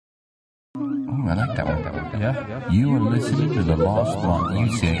I like that one. Yeah. You are listening to the Lost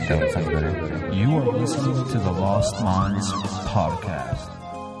Minds. You say it, that sounds better. You are listening to the Lost Minds podcast.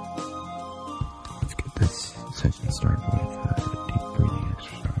 Let's get this session started with a deep breathing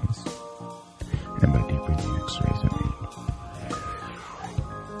exercise. And by deep breathing exercise, I mean,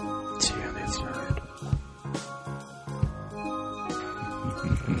 see how they started.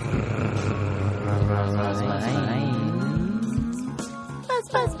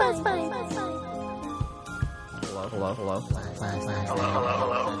 Hello.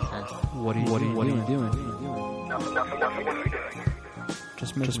 What are you doing?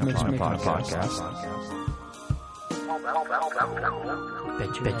 Just making a podcast.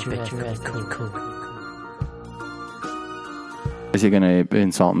 Bet you're cool. Is he gonna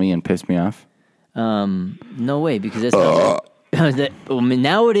insult me and piss me off? No way, because that's not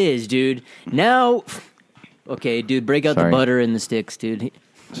now it is, dude. Now, okay, dude, break out the butter and the sticks, dude.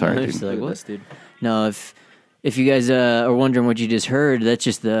 Sorry, dude. Like, what, dude? No, if you guys are wondering what you just heard, that's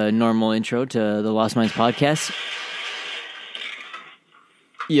just the normal intro to the Lost Minds podcast.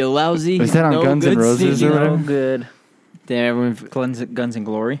 You lousy. Is that on no Guns N' Roses or whatever? No good. Damn, everyone. Guns and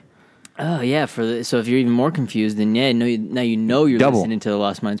Glory. Oh yeah, so if you're even more confused, then yeah, now you know you're Double. listening to the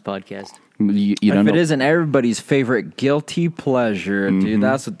Lost Minds podcast. You don't If know. it isn't everybody's favorite guilty pleasure, dude,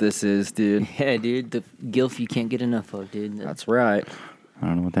 that's what this is, dude. Yeah, dude, the gilf you can't get enough of, dude. That's right. I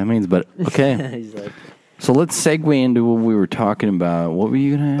don't know what that means, but okay. He's like, So let's segue into what we were talking about. What were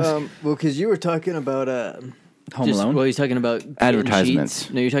you gonna ask? well, because you were talking about Home Alone? Well, he's talking about getting Advertisements.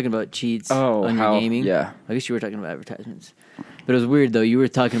 cheats. No, you're talking about cheats Oh, on how- your gaming. yeah. I guess you were talking about advertisements. But it was weird, though. You were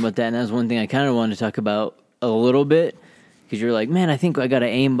talking about that, and that was one thing I kind of wanted to talk about a little bit. Because you're like, man, I think I got an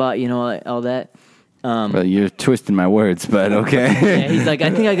aimbot, you know, all that. Well, you're twisting my words, but okay. Yeah, he's like, I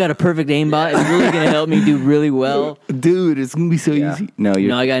think I got a perfect aimbot. It's really going to help me do really well. Dude, it's gonna be so easy. No, you're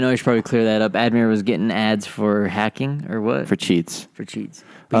No, I know I should probably clear that up. Admir was getting ads for hacking or what? for cheats. For cheats.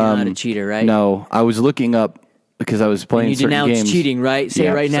 But you're not a cheater, right? No, I was looking up because I was playing And you certain denounce games. cheating, right? Say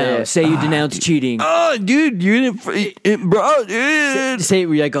Yeah. it right now. Say you denounce cheating. Oh, dude, you didn't, bro. Say it.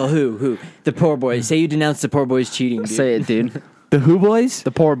 We're like, oh, who? The poor boys. Say you denounce the poor boys cheating. Dude. Say it, dude. The who boys?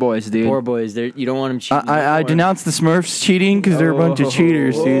 The poor boys, dude. Poor boys. You don't want them cheating. I denounce the Smurfs cheating because they're a bunch of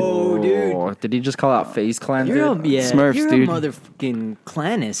cheaters, dude. Oh, dude. Oh, did he just call out FaZe Clan, You're a, dude? yeah, Smurfs, you're dude. a motherfucking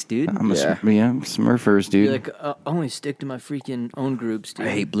clanist, dude. I'm Yeah. Smurfers, dude. You're like, I only stick to my freaking own groups, dude.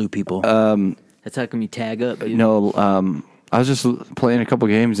 I hate blue people. That's how come you tag up, dude. No, I was just playing a couple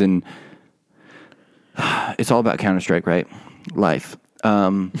games and it's all about Counter-Strike, right? Life.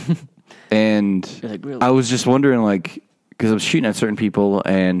 And You're like, really? I was just wondering, like, because I was shooting at certain people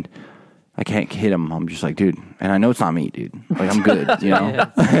and I can't hit them. I'm just like, dude, and I know it's not me, dude. Like, I'm good, you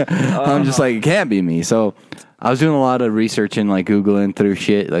know? I'm just like, it can't be me. So I was doing a lot of research and, like, Googling through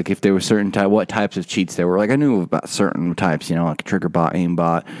shit, like, if there were certain what types of cheats there were. Like, I knew about certain types, you know, like trigger bot, aim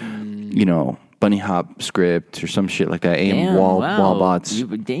bot, you know, bunny hop script or some shit like that. Aim Damn, wall wow. bots, Oh,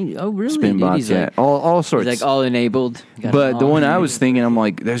 really? spin dude? bots, He's yeah, like, all sorts. he's like all enabled. Got But them the all one I enabled. was thinking, I'm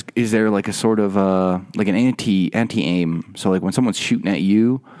like, is there like a sort of like an anti aim? So like when someone's shooting at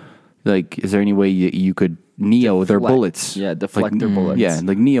you, like is there any way you could neo their Deflect. bullets? Yeah, deflect like, their bullets. Yeah,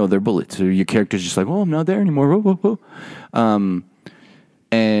 like neo their bullets. So your character's just like, oh, I'm not there anymore. Whoa, whoa, whoa.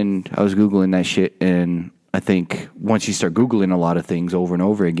 And I was Googling that shit, and I think once you start Googling a lot of things over and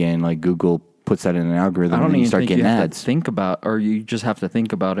over again, like Google puts that in an algorithm, I don't and you even start think you getting have ads. to think about, or you just have to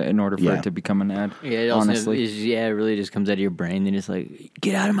think about it in order for Yeah. it to become an ad. Yeah, it also honestly. it really just comes out of your brain. Then it's like,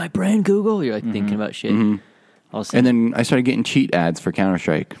 get out of my brain, Google. You're like thinking about shit. All of a sudden- And then I started getting cheat ads for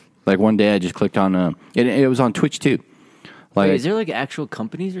Counter-Strike. Like one day I just clicked on it was on Twitch too. Like, wait, is there like actual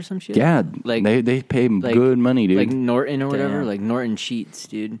companies or some shit? yeah, like they pay good money, dude. like Norton or whatever, Damn. like Norton Cheats,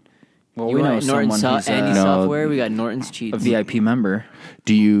 dude. Well, You we know want Norton someone who's Andy a software. We got Norton's Cheats. VIP member.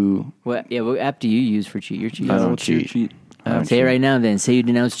 Do you? What app do you use for cheat? Your cheat. I don't What's your cheat. I don't Say it cheat. right now. Then say you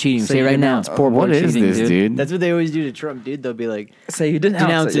denounce cheating. Say it right now. denounce poor boy What is cheating, this, dude? That's what they always do to Trump, dude. They'll be like, Say you didn't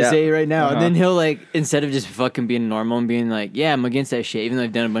denounce it. yeah. Say it right now, Uh-huh. and then he'll like instead of just fucking being normal and being like, yeah, I'm against that shit. Even though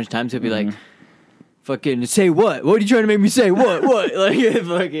I've done it a bunch of times, he'll be like, fucking say what? What are you trying to make me say? What? Like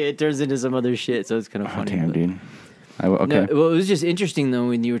it turns into some other shit. So it's kind of Oh, funny. damn, but- dude. Okay. No, well, it was just interesting though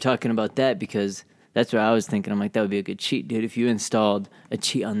when you were talking about that because that's what I was thinking. I'm like, that would be a good cheat, dude. If you installed a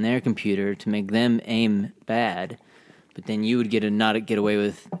cheat on their computer to make them aim bad, but then you would not get away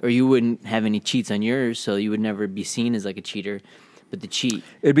with, or you wouldn't have any cheats on yours, so you would never be seen as like a cheater. But the cheat,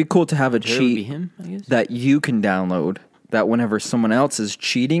 It'd be cool to have a it would be cheat him, I guess. that you can download that whenever someone else is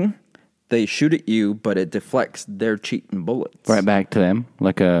cheating, they shoot at you, but it deflects their cheating bullets. Right back to them,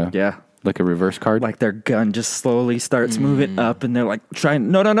 like a Yeah. like a reverse card. Like their gun just slowly starts moving up, and they're like trying,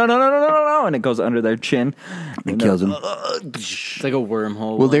 no, and it goes under their chin. it kills them. It's like a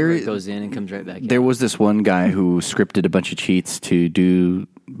wormhole. Well, Where it goes in and comes right back There out. was this one guy who scripted a bunch of cheats to do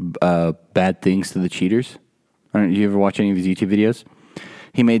bad things to the cheaters. I don't know, you ever watch any of his YouTube videos?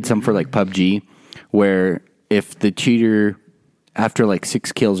 He made some for like PUBG, where if the cheater, after like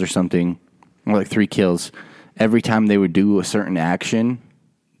 6 kills or something, or like 3 kills, every time they would do a certain action,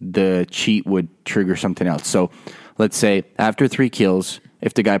 the cheat would trigger something else. So let's say after 3 kills,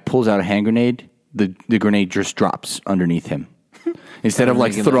 if the guy pulls out a hand grenade, the grenade just drops underneath him. Instead of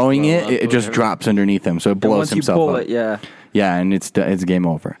like Make him, like, throwing blow it, up it or just whatever. drops underneath him. So it blows Once you himself pull up. it, yeah. Yeah, and it's game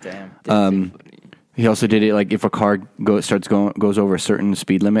over. Damn. He also did it like if a car goes over a certain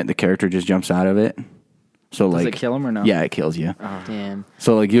speed limit, the character just jumps out of it. So Does like, it kill him or no? Yeah, it kills you. Damn.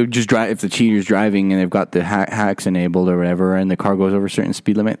 So like you just drive if the cheater's driving and they've got the hacks enabled or whatever, and the car goes over a certain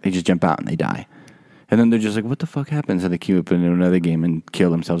speed limit, they just jump out and they die. And then they're just like, "What the fuck happens?" And they queue up into another game and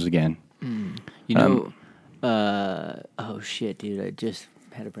kill themselves again. You know, oh shit, dude! I just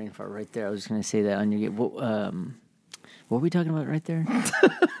had a brain fart right there. I was just gonna say that on your game. What were we talking about right there?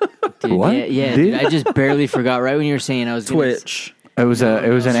 Dude, What? Yeah, Dude? dude. I just barely forgot right when you were saying I was gonna Twitch. It was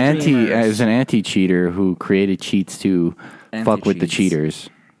an streamers. anti cheater who created cheats to fuck with the Anti-cheats. cheaters.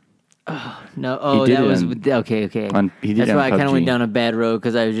 No, oh, did that it was on- okay. he did That's it on why I kind of PUBG. went down a bad road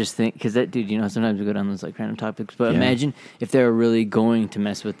because I was just because that dude, you know, sometimes we go down those like random topics. But Yeah. imagine if they were really going to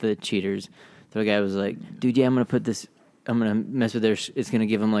mess with the cheaters. The guy was like, "Dude, yeah, I'm gonna mess with their. It's gonna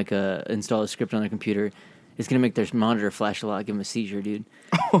give them like install a script on their computer. It's gonna make their monitor flash a lot, give them a seizure, dude.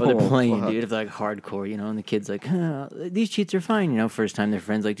 While they're playing, dude. If they're like hardcore, you know, and the kid's like, these cheats are fine, you know. First time their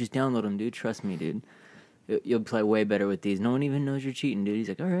friends like, just download them, dude. Trust me, dude. You'll play way better with these. No one even knows you're cheating, dude. He's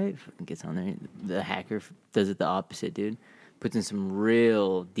like, all right, fucking gets on there. The hacker does it the opposite, dude. Puts in some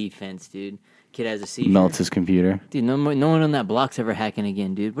real defense, dude. Kid has a seizure. Melts his computer. Dude, no one on that block's ever hacking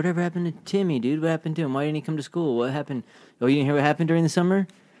again, dude. Whatever happened to Timmy, dude? What happened to him? Why didn't he come to school? What happened? Oh, you didn't hear what happened during the summer?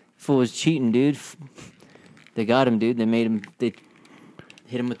 Fool was cheating, dude. They got him, dude. They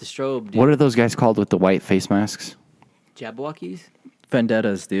hit him with the strobe, dude. What are those guys called with the white face masks? Jabberwockies?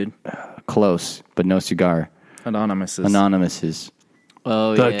 Vendettas, dude. Close, but no cigar. Anonymouses. Anonymouses.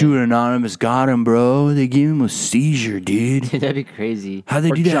 Oh, Like, yeah. dude, Anonymous got him, bro. They gave him a seizure, dude. That'd be crazy. How'd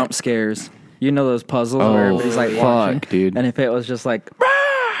they Or do that? jump scares. You know those puzzles Oh, where everybody's like fuck, watching? dude. And if it was just like,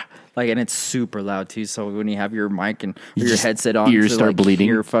 "Rah!" like, and it's super loud too. So when you have your mic and or your just- headset on, ears to, start like, bleeding.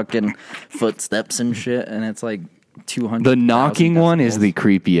 Hear fucking footsteps and shit, and it's like 200. The knocking one is the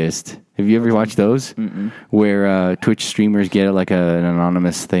creepiest. Have you ever watched those? Where Twitch streamers get like an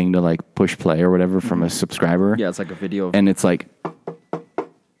anonymous thing to like push play or whatever from a subscriber. Yeah, it's like a video. Of And it's like,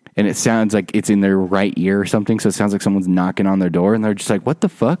 and it sounds like it's in their right ear or something. So it sounds like someone's knocking on their door, and they're just like, "What the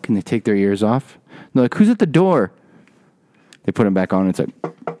fuck?" And they take their ears off. And they're like, "Who's at the door?" They put them back on. And it's like,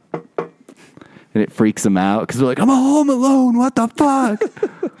 and it freaks them out because they're like, "I'm home alone. What the fuck?"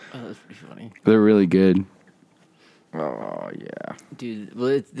 Oh, that's pretty funny. They're really good. oh yeah. Dude,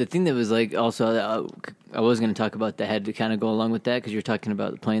 well, the thing that was like also, I was going to talk about that had to kind of go along with that because you're talking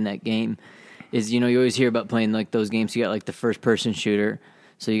about playing that game. Is, you know, you always hear about playing like those games. You got like the first person shooter.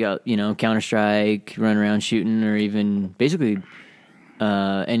 So you got, you know, Counter-Strike, run around shooting, or even basically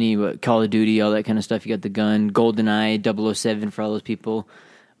any Call of Duty, all that kind of stuff. You got the gun, GoldenEye, 007 for all those people.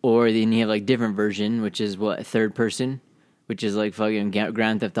 Or then you have like different version, which is what, third person, which is like fucking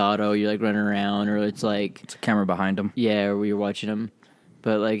Grand Theft Auto. You're like running around, or it's like, It's a camera behind them. yeah, or you're watching them.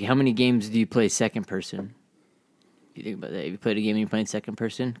 But like, how many games do you play second person? If you think about that, if you played a game and you're playing second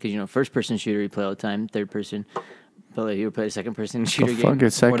person, because you know, first person shooter you play all the time, third person. But like, you ever played a second person shooter The game? fuck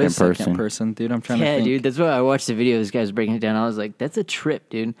is second What is person? second person, dude? I'm trying to Yeah, think. dude, that's why I watched the video. This guy was breaking it down. I was like, that's a trip,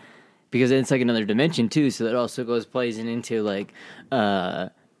 dude, because it's like another dimension too. So that also plays into like,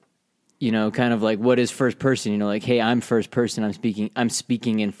 you know, kind of like what is first person? You know, like, hey, I'm first person. I'm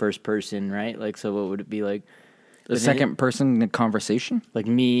speaking in first person, right? Like, so what would it be like? The second person conversation? Like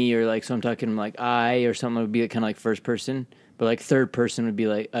me, or like, so I'm talking like I or something would be kind of like first person, but like third person would be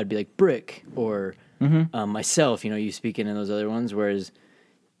like, I'd be like Brick or myself, you know, you speaking in those other ones, whereas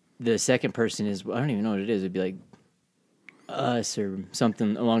the second person is, I don't even know what it is. It'd be like us or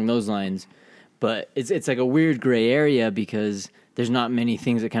something along those lines, but it's like a weird gray area because there's not many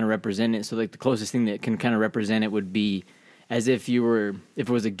things that kind of represent it. So like the closest thing that can kind of represent it would be as if if it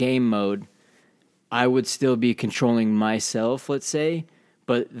was a game mode, I would still be controlling myself, let's say,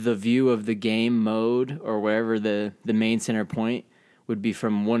 but the view of the game mode or wherever the main center point would be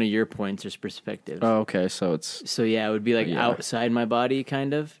from one of your points or perspectives. Oh, okay. So it's So yeah, it would be like Yeah. outside my body,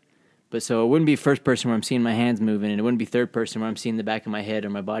 kind of. But so it wouldn't be first person where I'm seeing my hands moving, and it wouldn't be third person where I'm seeing the back of my head or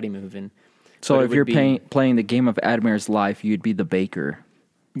my body moving. So But it if would you're be playing the game of Admir's life, you'd be the baker.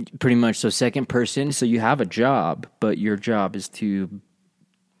 pretty much so second person. So you have a job, but your job is to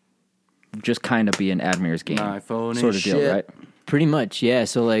just kind of be an Admir's game. My phone sort is of deal, shit. right? Pretty much, yeah.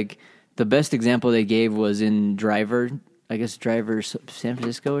 So like the best example they gave was in Driver, I guess Driver San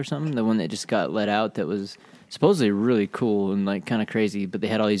Francisco or something, the one that just got let out that was supposedly really cool and like kind of crazy, but they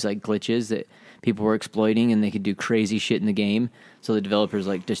had all these like glitches that people were exploiting and they could do crazy shit in the game. So the developers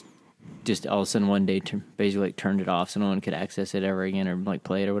like just all of a sudden one day basically like turned it off so no one could access it ever again or like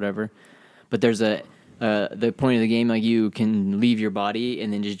play it or whatever. But there's the point of the game, like you can leave your body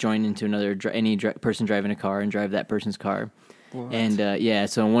and then just join into another person driving a car and drive that person's car. What? And yeah,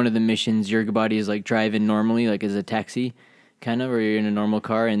 so in one of the missions, your body is like driving normally, like as a taxi, kind of, or you're in a normal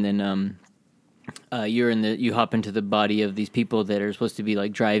car, and then you hop into the body of these people that are supposed to be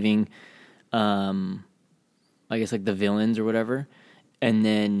like driving, I guess like the villains or whatever, and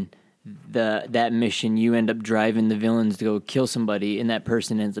then that mission, you end up driving the villains to go kill somebody, and that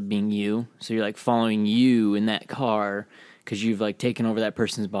person ends up being you. So you're like following you in that car because you've like taken over that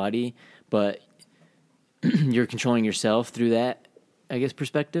person's body, but you're controlling yourself through that, I guess,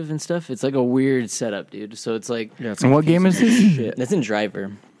 perspective and stuff. It's like a weird setup, dude. So it's like, And what game is this? that's in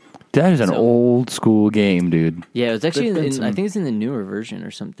Driver. That is an old school game, dude. Yeah, it's actually There's been I think it's in the newer version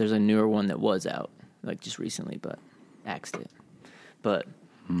or something. There's a newer one that was out like just recently, but axed it. But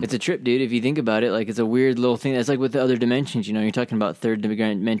it's a trip, dude. If you think about it, like it's a weird little thing. That's like with the other dimensions. You know, you're talking about third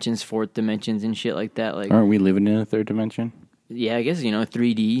dimensions, fourth dimensions, and shit like that. Like, Aren't we living in a third dimension? yeah, I guess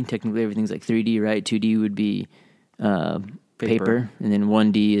 3D. Technically, everything's like 3D, right? 2D would be paper, and then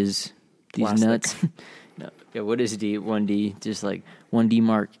 1D is these Plastic. nuts. No, yeah, what is 1D? Just like 1D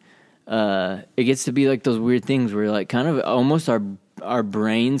mark. It gets to be like those weird things where like kind of almost our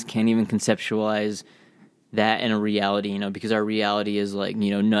brains can't even conceptualize that in a reality, because our reality is like,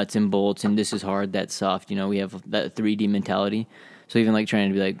 nuts and bolts and this is hard, that's soft, we have that 3D mentality. So even like trying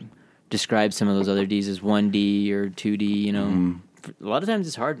to be like describe some of those other Ds as 1D or 2D, a lot of times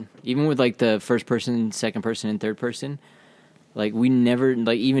it's hard. Even with like the first person, second person, and third person, like we never,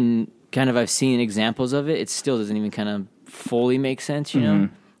 like even kind of I've seen examples of it, it still doesn't even kind of fully make sense, know?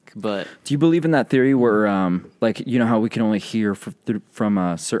 But do you believe in that theory where, like, how we can only hear from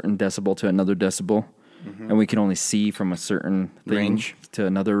a certain decibel to another decibel? And we can only see from a certain range to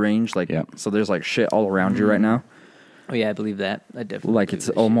another range. Like, so there's like shit all around you right now. Oh yeah, I believe that. I definitely like it's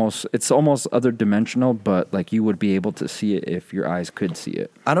almost other dimensional, but like you would be able to see it if your eyes could see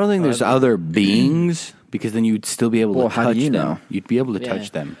it. I don't think there's other beings because then you'd still be able to touch how do you them. know? You'd be able to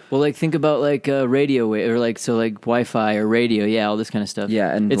touch them. Well, like think about like radio wave or like Wi-Fi or radio, all this kind of stuff.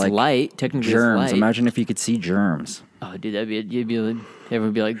 Yeah, and it's like light. Technically, germs. It's light. Imagine if you could see germs. Oh, dude, everyone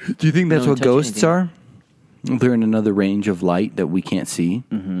would be like. Do you think that's "Don't what touch ghosts anything." are? They're in another range of light that we can't see.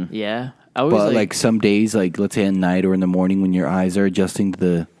 Yeah, I always But like some days, like let's say at night or in the morning when your eyes are adjusting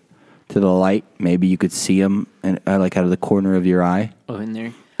to the light, maybe you could see them and like out of the corner of your eye. Oh, in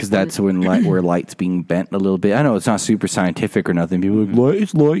there. Because that's when where light's being bent a little bit. I know it's not super scientific or nothing. People are like, light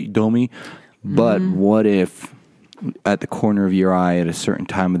is light, dummy. But what if at the corner of your eye at a certain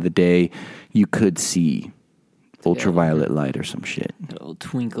time of the day, you could see ultraviolet light or some shit? A little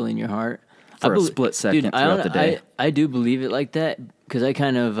twinkle in your heart. For a split second Dude, throughout the day. I do believe it like that because I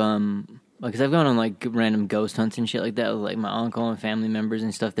kind of, because I've gone on like random ghost hunts and shit like that with like my uncle and family members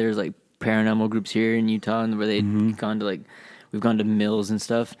and stuff. There's like paranormal groups here in Utah and where they've gone to like, we've gone to mills and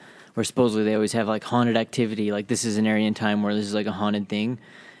stuff where supposedly they always have like haunted activity. Like this is an area in time where this is like a haunted thing.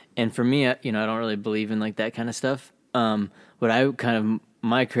 And for me, I don't really believe in like that kind of stuff. What I kind of,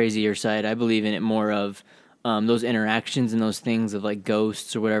 my crazier side, I believe in it more of those interactions and those things of like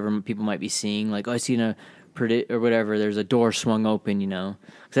ghosts or whatever people might be seeing. Like, oh, I seen a or whatever. There's a door swung open,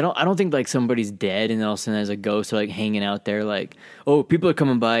 Because I don't think like somebody's dead and then all of a sudden there's a ghost like hanging out there. Like, oh, people are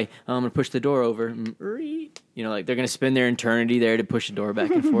coming by. I'm gonna push the door over. Like they're gonna spend their eternity there to push the door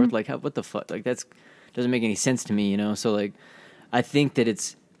back and forth. Like, what the fuck? Like that's doesn't make any sense to me, So like, I think that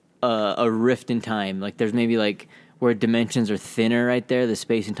it's a rift in time. Like there's maybe like where dimensions are thinner right there. The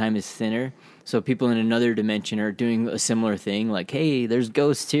space and time is thinner. So people in another dimension are doing a similar thing. Like, hey, there's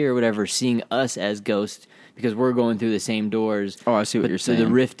ghosts here or whatever, seeing us as ghosts because we're going through the same doors. Oh, I see what you're saying. So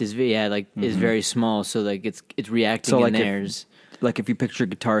the rift is is very small. So like it's reacting like in theirs. If you picture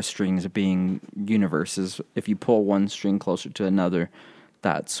guitar strings being universes, if you pull one string closer to another,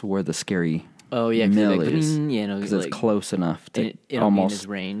 that's where the scary mill is. Because it's close enough to almost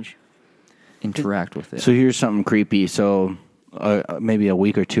range. Interact with it. So here's something creepy. So maybe a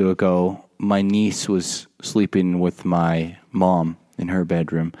week or two ago, my niece was sleeping with my mom in her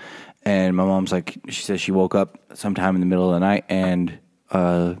bedroom, And my mom's like, she says she woke up sometime in the middle of the night and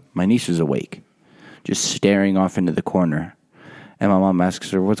my niece was awake, just staring off into the corner. And my mom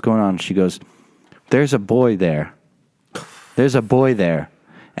asks her, what's going on? She goes, there's a boy there. There's a boy there.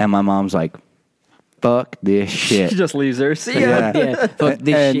 And my mom's like, fuck this shit. She just leaves her. See ya. Yeah, fuck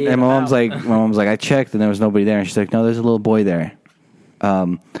this shit. And my mom's like, I checked and there was nobody there. And she's like, no, there's a little boy there.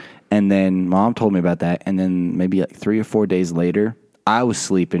 And then mom told me about that. And then maybe like 3 or 4 days later, I was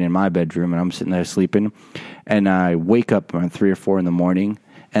sleeping in my bedroom and I'm sitting there sleeping. And I wake up around 3 or 4 in the morning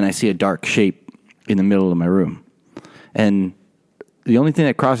and I see a dark shape in the middle of my room. And the only thing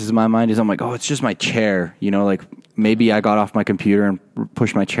that crosses my mind is I'm like, oh, it's just my chair. You know, like maybe I got off my computer and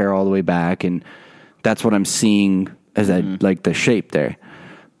pushed my chair all the way back. And that's what I'm seeing as like the shape there.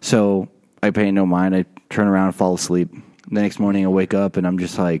 So I pay no mind. I turn around and fall asleep. The next morning I wake up and I'm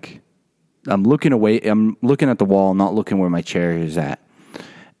just like, I'm looking away. I'm looking at the wall, not looking where my chair is at.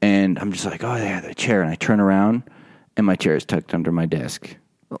 And I'm just like, oh, yeah, the chair. And I turn around and my chair is tucked under my desk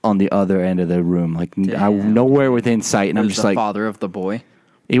on the other end of the room, like nowhere within sight. And I'm just like, father of the boy.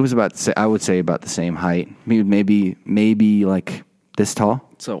 It was I would say about the same height. Maybe like this tall.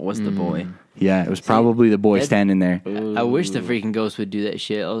 So it was the boy. Yeah, it was probably the boy standing there. I wish the freaking ghost would do that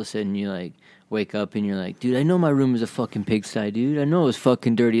shit. All of a sudden, you like wake up and you're like, dude, I know my room is a fucking pigsty, dude. I know it was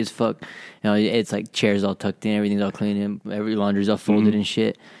fucking dirty as fuck. You know, it's like chairs all tucked in, everything's all clean, and every laundry's all folded and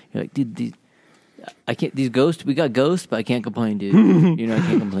shit. You're like, dude, I can't. These ghosts, we got ghosts, but I can't complain, dude. You know, I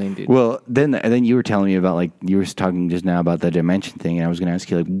can't complain, dude. Well, then you were telling me about, like, you were talking just now about the dimension thing, and I was going to ask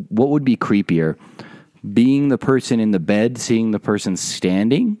you, like, what would be creepier, being the person in the bed, seeing the person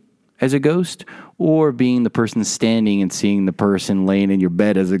standing as a ghost, or being the person standing and seeing the person laying in your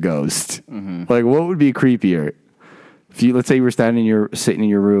bed as a ghost? Like, what would be creepier? If you, let's say you were sitting in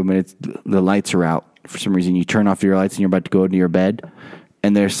your room and the lights are out for some reason, you turn off your lights and you're about to go into your bed,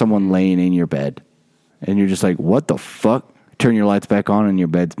 and there's someone laying in your bed, and you're just like, what the fuck? Turn your lights back on and your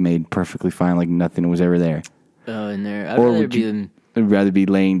bed's made perfectly fine, like nothing was ever there. Oh, in there. I'd rather be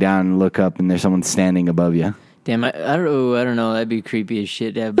laying down and look up and there's someone standing above you. Damn, I don't know. That'd be creepy as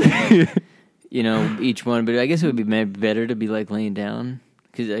shit to have, like, you know, each one. But I guess it would be maybe better to be like laying down,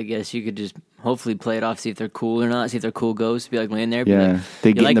 because I guess you could just hopefully play it off, see if they're cool or not, see if they're cool ghosts. Be like laying there. Yeah, like,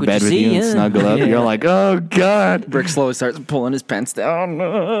 they get in the bed with you and snuggle up. You're like, oh god. Brick slowly starts pulling his pants down.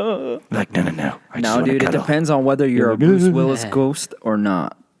 Like, no. No, dude, it depends on whether you're a Bruce Willis ghost or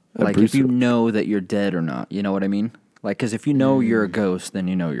not. Like, if you know that you're dead or not. You know what I mean? Like, because if you know you're a ghost, then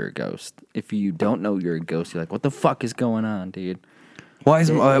you know you're a ghost. If you don't know you're a ghost, you're like, what the fuck is going on, dude? Why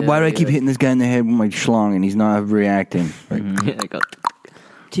do I keep hitting this guy in the head with my schlong and he's not reacting? Like, I go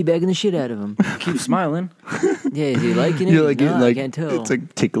teabagging the shit out of him. Keep smiling. Yeah, is he liking it? you're like, I can't tell. It's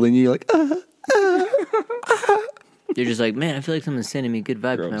like tickling you. You're like, You're just like, man, I feel like someone's sending me good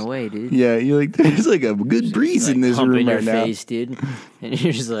vibes my way, dude. yeah, you're like, there's like a good breeze in this room your right now. face, dude. And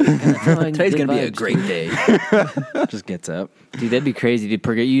you're just like, I feel like Today's good going to be a vibes, great dude. day. Just gets up. Dude, that'd be crazy,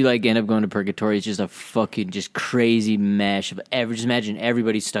 dude. You like end up going to purgatory. It's just a fucking just crazy mash of just imagine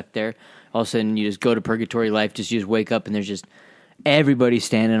everybody stuck there. All of a sudden, you just go to purgatory life. You just wake up and there's just everybody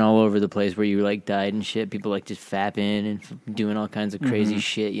standing all over the place where you like died and shit. People like just fapping and doing all kinds of crazy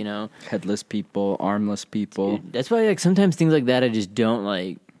shit, you know. Headless people, armless people. Dude, that's why like sometimes things like that I just don't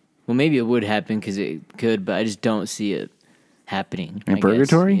like. Well, maybe it would happen because it could, but I just don't see it happening In I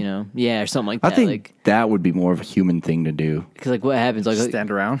purgatory? guess, you know, yeah, or something like that. I think like, that would be more of a human thing to do. because like what happens? Like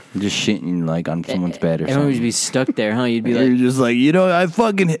Stand around. Just shitting like on someone's bed or everyone would something. be stuck there, huh? You'd be You're like, just like, I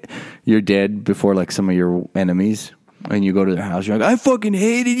fucking... You're dead before like some of your enemies. And you go to their house, you're like, I fucking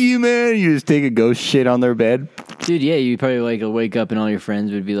hated you, man. You just take a ghost shit on their bed. dude, yeah, you probably like wake up and all your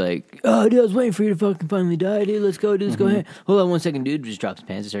friends would be like, oh, dude, I was waiting for you to fucking finally die, dude. Let's go, dude. Let's go ahead. Hold on 1 second, dude. Just drops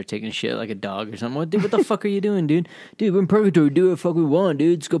pants and starts taking a shit like a dog or something. What the fuck are you doing, dude? Dude, we're in purgatory. Do what the fuck we want,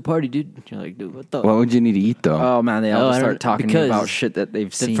 dude. Let's go party, dude. You're like, dude, what the? What would you need to eat, though? Oh, man, they all I just don't- start talking because about shit that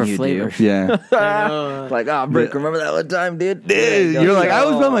they've seen for you flavor. do. Yeah. Like, Brick, remember that one time, dude? Dude, you're like, I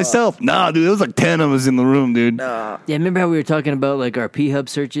was by myself. Nah, dude, there was like 10 of us in the room, dude. Yeah, remember how we were talking about like our P-Hub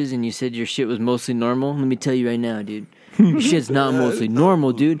searches and you said your shit was mostly normal? Let me tell you right now, dude. Your shit's not mostly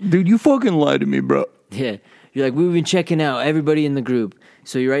normal, dude. Dude, you fucking lied to me, bro. Yeah. You're like, we've been checking out everybody in the group.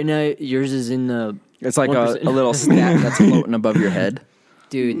 So you right now, yours is in the... It's like a 1%. little stat that's floating above your head.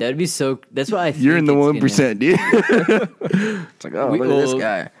 Dude, that'd be so... That's why I think You're in the it's gonna- 1%, dude. It's like, oh, look at this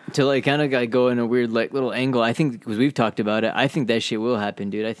guy. To like kind of go in a weird like little angle. I think because we've talked about it, I think that shit will happen,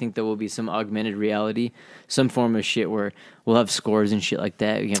 dude. I think there will be some augmented reality, some form of shit where we'll have scores and shit like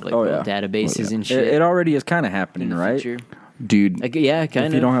that. We have like little databases and shit. It already is kind of in happening, the right? future. Dude, Like, yeah, kind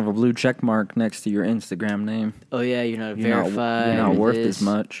If of. you don't have a blue check mark next to your Instagram name, Oh yeah, you're not you're verified. not or worth this. as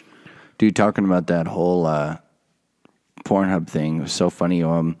much. Dude, talking about that whole Pornhub thing, it was so funny.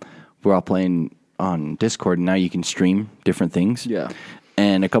 We're all playing on Discord, and now you can stream different things. Yeah.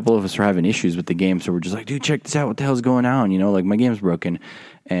 And a couple of us were having issues with the game, so we're just like, dude, check this out. What the hell's going on? You know, like, my game's broken.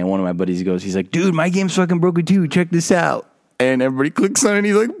 And one of my buddies goes, he's like, dude, my game's fucking broken too. Check this out. And everybody clicks on it, and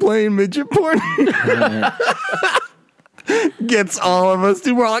he's like, playing midget porn. Gets all of us,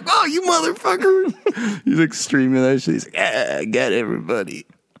 dude. We're all like, oh, you motherfucker. He's like streaming that shit. He's like, yeah, I got everybody.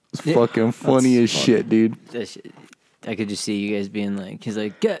 It's fucking funny as shit, dude. I could just see you guys being like, he's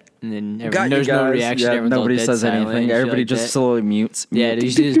like, get. And then Got you there's no guys. reaction. Yeah, Everyone's all nobody dead says silent anything. and shit Everybody like just that. slowly mutes. Yeah,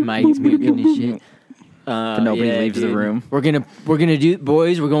 there's just mics muting and shit. But nobody yeah, leaves the dude. room. We're gonna do,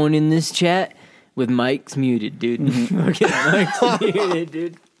 boys. We're going in this chat with mics muted, dude. We're getting mics muted,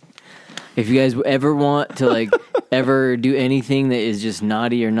 dude. If you guys ever want to like ever do anything that is just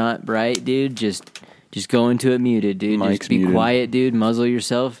naughty or not right, dude, just go into it muted, dude. Mike's just be muted. quiet, dude. Muzzle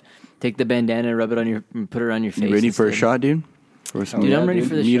yourself. Take the bandana, rub it on your, put it on your face. You ready for a instead. shot, dude? For some Dude, I'm ready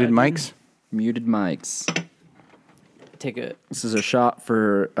for the muted shot, dude. mics. Muted mics. Take a. This is a shot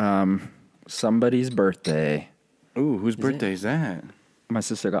for somebody's birthday. Ooh, whose birthday is that? My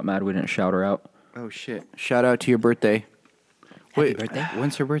sister got mad we didn't shout her out. Oh, shit. Shout out to your birthday. Wait, birthday.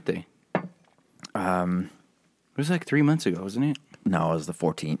 when's her birthday? It was like 3 months ago, wasn't it? No, it was the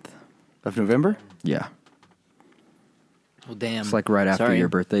 14th. Of November? Yeah. Well, damn. It's like right after Sorry. your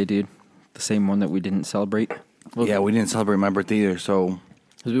birthday, dude. The same one that we didn't celebrate. Well, Yeah, we didn't celebrate my birthday either, so...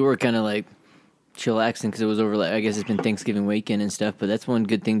 Because we were kind of like chillaxing because it was over, like, I guess it's been Thanksgiving weekend and stuff, but that's one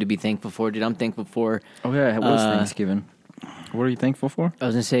good thing to be thankful for, dude. I'm thankful for, Oh, yeah, it was Thanksgiving. What are you thankful for? I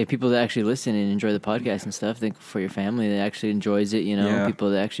was going to say, people that actually listen and enjoy the podcast and stuff. Thankful for your family that actually enjoys it, you know, Yeah. people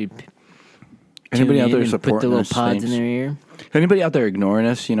that actually Anybody tune out in there and put the supporting little us? pods in thanks. their ear. Anybody out there ignoring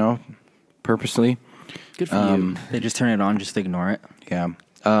us, you know, purposely? Good for you. They just turn it on, just ignore it. Yeah.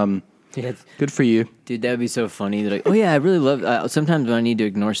 Yeah, Good for you. dude, that would be so funny. They're like, oh, yeah, I really love sometimes when I need to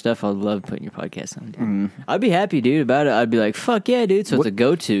ignore stuff, I love putting your podcast on, dude. I'd be happy, dude, about it. I'd be like, fuck yeah, dude. So it's a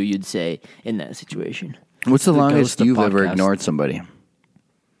go-to, you'd say, in that situation. What's the longest ghost of you've ever podcast. ignored somebody?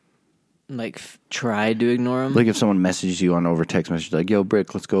 Like, try to ignore them. Like if someone messages you on over text message, like, yo,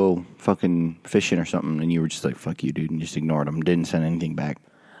 Brick, let's go fucking fishing or something, and you were just like, fuck you, dude, and just ignored them, didn't send anything back.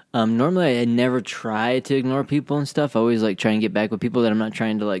 Normally, I never try to ignore people and stuff. I always like try and get back with people that I'm not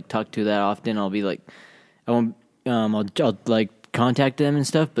trying to like talk to that often. I'll be like, I won't. I'll like contact them and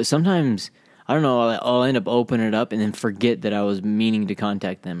stuff. But sometimes I don't know. I'll end up opening it up and then forget that I was meaning to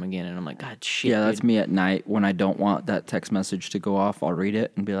contact them again. And I'm like, God, shit. Yeah, that's dude. me at night when I don't want that text message to go off. I'll read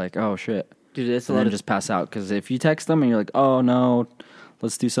it and be like, oh, shit. Dude, that's a And lot then of just pass out. Because if you text them and you're like, oh, no,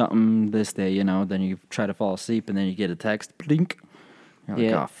 let's do something this day, you know, then you try to fall asleep and then you get a text, blink. You're like,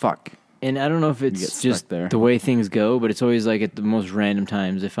 Yeah. oh, fuck. And I don't know if get it's stuck just there. the way things go, but it's always like at the most random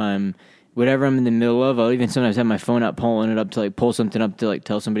times. If I'm whatever I'm in the middle of, I'll even sometimes have my phone out, pulling it up to like pull something up to like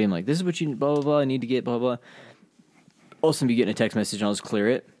tell somebody, I'm like, this is what you blah blah blah. I need to get blah blah. Also, be getting a text message and I'll just clear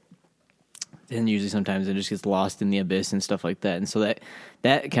it. And usually sometimes it just gets lost in the abyss and stuff like that. And so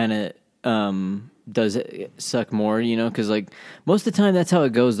that kind of does suck more, you know, because like most of the time that's how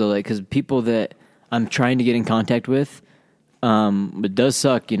it goes though. Like because people that I'm trying to get in contact with. It does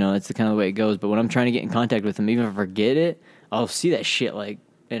suck, you know, that's the kind of way it goes. But when I'm trying to get in contact with them, even if I forget it, I'll see that shit like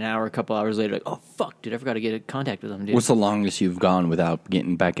an hour, a couple hours later, like, oh, fuck, dude, I forgot to get in contact with them, dude. What's the longest you've gone without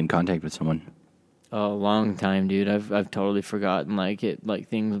getting back in contact with someone? A long time, dude. I've totally forgotten, like,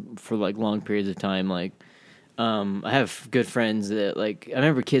 things for, like, long periods of time. Like, I have good friends that, like, I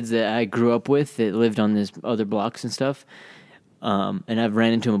remember kids that I grew up with that lived on this other blocks and stuff. And I've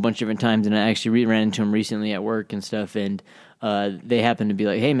ran into them a bunch of different times, and I actually ran into them recently at work and stuff, and they happened to be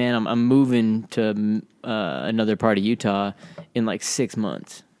like, hey, man, I'm moving to another part of Utah in like 6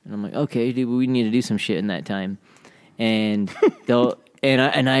 months. And I'm like, okay, dude, we need to do some shit in that time. And they'll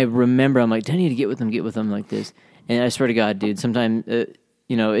and I remember, I'm like, do I need to get with them like this? And I swear to God, dude, sometimes,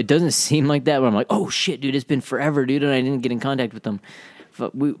 you know, it doesn't seem like that, but I'm like, oh, shit, dude, it's been forever, dude, and I didn't get in contact with them.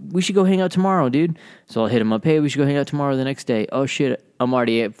 We should go hang out tomorrow, dude. So I'll hit him up. Hey, we should go hang out tomorrow the next day. Oh, shit, I'm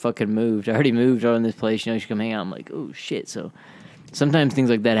already fucking moved. I already moved on this place. You know, you should come hang out. I'm like, oh, shit. So sometimes things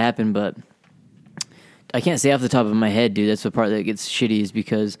like that happen, but I can't say off the top of my head, dude. That's the part that gets shitty is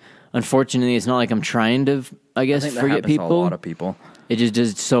because, unfortunately, it's not like I'm trying to, I guess, I think that forget happens people. to a lot of people. It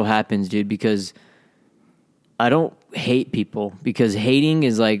just so happens, dude, because I don't hate people because hating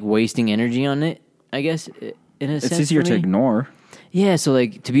is like wasting energy on it, I guess, in a sense. It's easier for to me. ignore. Yeah, so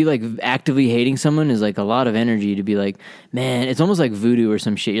like to be like actively hating someone is like a lot of energy to be like, man, it's almost like voodoo or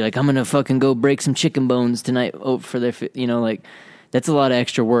some shit. You're like, I'm gonna fucking go break some chicken bones tonight for their, you know, like that's a lot of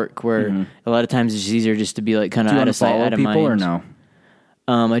extra work. Where a lot of times it's easier just to be like kind of Do you out want of to sight, follow out of people mind. or no?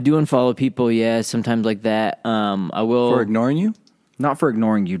 I do unfollow people, yeah, sometimes like that. I will For ignoring you? Not for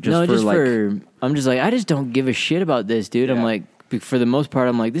ignoring you, just no, for just like. I'm just like I just don't give a shit about this, dude. I'm like for the most part,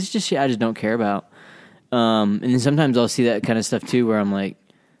 I'm like this is just shit I just don't care about. And then sometimes I'll see that kind of stuff too, where I'm like,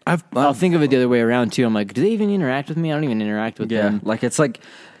 I'll think of it the other way around too. I'm like, do they even interact with me? I don't even interact with them. Like it's like,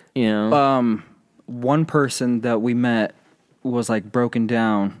 You know, one person that we met was like broken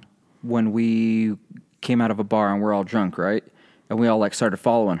down when we came out of a bar and we're all drunk, right? And we all like started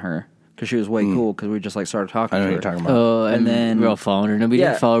following her because she was way cool because we just like started talking I know to what her. you're talking about. oh, and then then- we're all following her. No, we Yeah.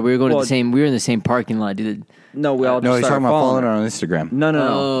 didn't follow her. We were going to Well- the same. We were in the same parking lot, dude. No, we all No, just he's started talking about following following her. her on Instagram.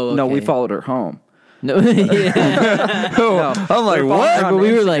 No. Oh, No, we okay. followed her home. No, yeah. No, I'm like, we're what? following her on But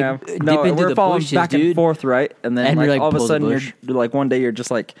we were, Instagram. like, dip no, into we're the following bushes, back dude. and forth, right? And then And like you're like, all of a pull the sudden, bush. you're like one day you're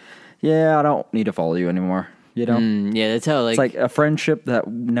just like, yeah, I don't need to follow you anymore. You know, Yeah, that's how it's like a friendship that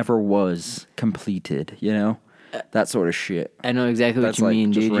never was completed. You know, that sort of shit. I know exactly what That's you like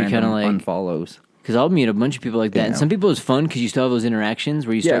mean, just dude. You're kind of random like unfollows. because I'll meet a bunch of people like that, and Yeah. some people it's fun because you still have those interactions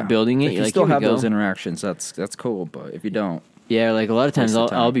where you start building it. If You're you like, still here we have go. those interactions, that's cool. But if you don't, Yeah, like a lot of times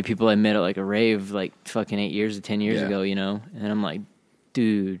Waste of I'll time. be people I met at like a rave like fucking 8 years or 10 years Yeah. ago, you know, and I'm like,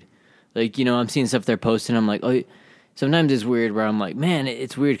 dude, like, you know, I'm seeing stuff they're posting. I'm like, oh, sometimes it's weird where I'm like, man,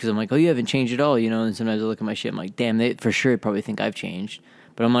 it's weird because I'm like, oh, you haven't changed at all, you know, and sometimes I look at my shit, I'm like, damn, they for sure probably think I've changed.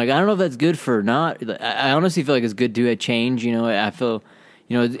 But I'm like, I don't know if that's good for not. I honestly feel like it's good to change, you know, I feel.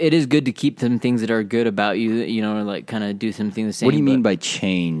 You know, it is good to keep some things that are good about you, you know, or like kind of do something the same. What do you mean but by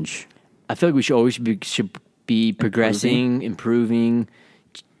change? I feel like we should always should be progressing, improving,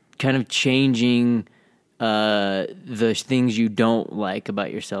 kind of changing the things you don't like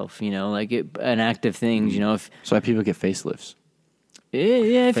about yourself. You know, like an active things. You know, if So why people get facelifts?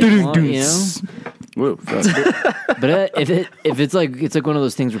 yeah, if you want, you know. Whoa, fuck. But if it's like one of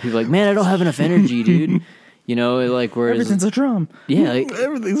those things where people are like, man, I don't have enough energy, dude. You know, like whereas everything's a drum. yeah, like,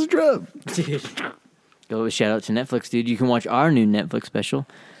 Everything's a drug. go shout out to Netflix, dude. You can watch our new Netflix special.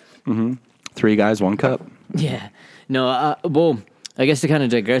 3 guys, 1 cup. Yeah. No, well, I guess to kind of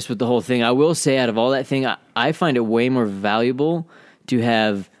digress with the whole thing, I will say out of all that thing, I find it way more valuable to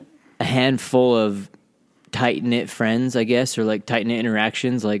have a handful of tight-knit friends, I guess, or like tight-knit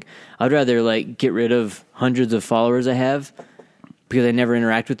interactions. Like, I'd rather like get rid of hundreds of followers I have because I never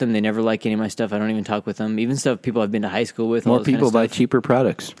interact with them. They never like any of my stuff. I don't even talk with them. Even stuff people I've been to high school with. all More this kind of people buy stuff. cheaper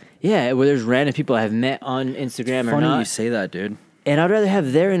products. Yeah, where there's random people I have met on Instagram or Funny not. you say that, dude. And I'd rather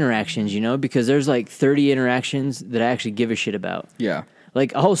have their interactions, you know, because there's like 30 interactions that I actually give a shit about. Yeah.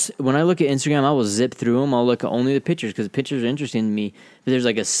 Like when I look at Instagram, I will zip through them. I'll look at only the pictures because the pictures are interesting to me. But there's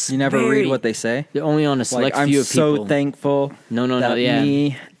like a You never read what they say. They're only on a select Like, I'm few of so people. thankful. No, that yeah.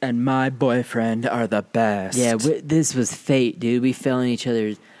 me and my boyfriend are the best. Yeah, this was fate, dude. We fell in each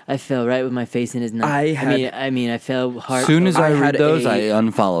other's. I fell right with my face in his neck. I mean, I fell hard. As soon as I read had those, a- I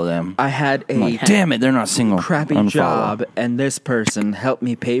unfollow them. I had a I'm like, damn it, they're not single. crappy Unfollow. job, and this person helped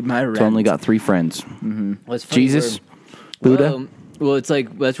me pay my rent. So I only got 3 friends. What's funny Jesus, where- Buddha. Well, it's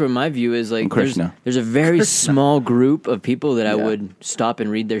like that's where my view is. Like, And Krishna. there's a very small group of people that I Yeah. would stop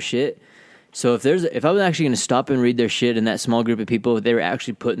and read their shit. So if I was actually going to stop and read their shit, in that small group of people, if they were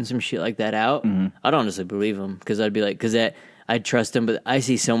actually putting some shit like that out, I'd honestly believe them because I'd be like, I'd trust them. But I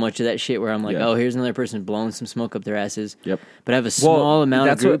see so much of that shit where I'm like, Yeah. oh, here's another person blowing some smoke up their asses. Yep. But I have a small amount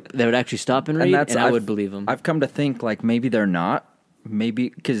of that's group what- that would actually stop and read, and I would believe them. I've come to think like maybe they're not. Maybe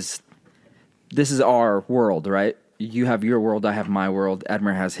because this is our world, right? You have your world, I have my world.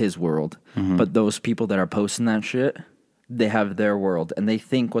 Admir has his world. But those people that are posting that shit, they have their world, and they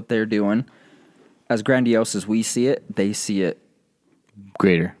think what they're doing, as grandiose as we see it, they see it.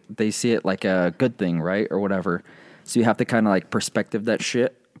 Greater. They see it like a good thing, right, or whatever. So you have to kind of like perspective that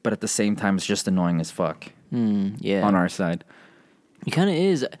shit, but at the same time, it's just annoying as fuck yeah. on our side. It kind of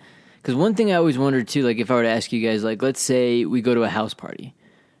is. Because one thing I always wondered too, like if I were to ask you guys, like let's say we go to a house party,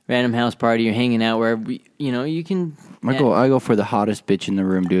 random house party, you're hanging out where you know you can. I go for the hottest bitch in the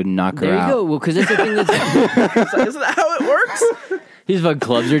room, dude, and knock her There you out. go. Well, because that's the thing that's Isn't that how it works? he's fucking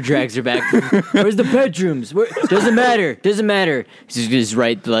clubs her, drags her back. Where's the bedrooms? Doesn't matter. Doesn't matter. He's just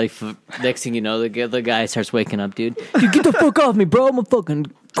right. Like next thing you know, the guy starts waking up, dude. Dude, get the fuck off me, bro. I'm a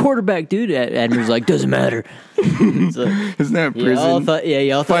fucking quarterback, dude. Admir's like, doesn't matter. So, Isn't that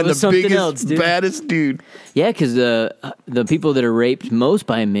y'all thought it was something else, dude. baddest dude. Yeah, because the people that are raped most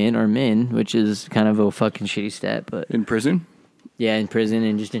by men are men, which is kind of a fucking shitty stat. But In prison? yeah, in prison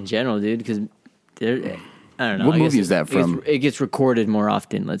and just in general, dude. Because I don't know. What I guess movie is that from? It gets recorded more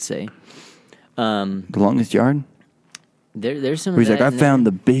often. Let's say. The Longest Yard? There's some. Where Of he's like, that I in there. found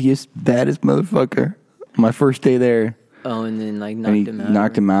the biggest, baddest motherfucker. My first day there. Oh, and then like And knocked he him out.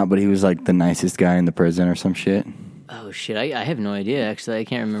 knocked him out, but he was like the nicest guy in the prison or some shit. Oh shit! I have no idea. Actually, I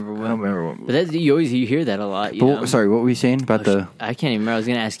can't remember what. I don't remember what. But that, you hear that a lot. You But know? sorry, what were you saying about the? I can't even remember. I was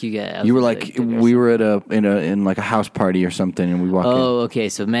gonna ask you guys. You were like, we were at in like a house party or something, and we walked in. Oh, okay.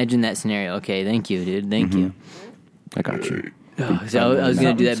 So imagine that scenario. Okay, thank you, dude. Thank you. I got you. So I was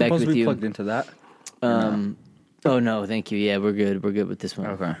gonna do that back Supposed with to be you. plugged into that. Oh no, thank you. Yeah, we're good. We're good with this one.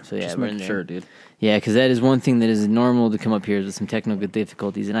 Okay. So yeah, Just we're in making there. sure, dude. Yeah, because that is one thing that is normal to come up here with some technical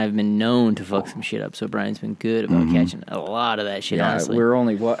difficulties, and I've been known to fuck some shit up. So Brian's been good about catching a lot of that shit. Yeah, honestly, we're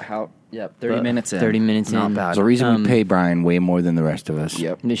only how? Yeah, 30 But minutes in. 30 minutes Not in. bad. There's a reason we pay Brian way more than the rest of us.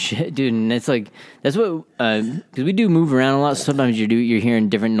 Yep. The shit, dude, and that's what because we do move around a lot. So sometimes you're hearing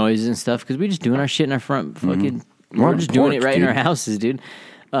different noises and stuff because we're just doing our shit in our front fucking. We're We're on just the doing it porch, right in our dude. houses, dude.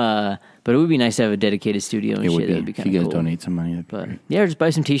 But it would be nice to have a dedicated studio and It shit. would That'd be. be If kind you of guys cool. donate some money, that'd be But great. yeah, or just buy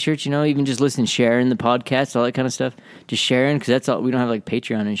some T-shirts. You know, even just listen, sharing the podcast, all that kind of stuff. Just sharing because that's all. We don't have like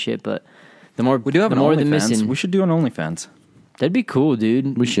Patreon and shit, but the more We do have the an more the OnlyFans. missing. We should do an OnlyFans. That'd be cool,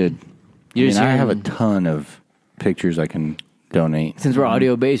 dude. We should. You're I mean, just I have a hearing- ton of pictures I can donate. Since we're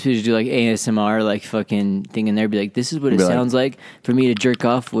audio based, we just do like ASMR, like fucking thing in there. Be like, this is what it Be like- sounds like for me to jerk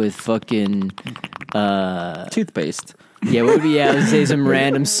off with fucking. Toothpaste. Yeah, what would be? Yeah, I would say some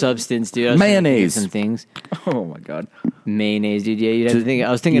random substance, dude. I was trying to think of Mayonnaise. some things. Oh my god. Mayonnaise, dude. Yeah, you'd have to think. I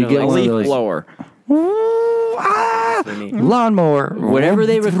was thinking you of get like one of Leaf those- blower. Ooh, ah, lawnmower. whatever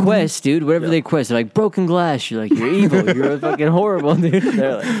they request, dude. Whatever they request, they're like broken glass. You're like, you're evil. You're fucking horrible, dude.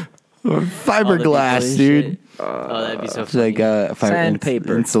 They're like all the Fiberglass, people and dude. shit. Oh, that'd be so It's funny. like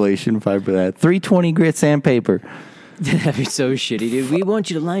Sandpaper. insulation fiberglass. 320 grit sandpaper. That'd be so shitty, dude. We want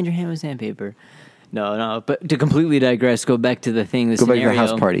you to line your hand with sandpaper. No. But to completely digress, go back to the thing. Go back to the scenario.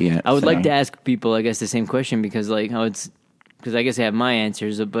 house party, yeah. I would like to Sorry. ask people, I guess, the same question because, like, because I guess I have my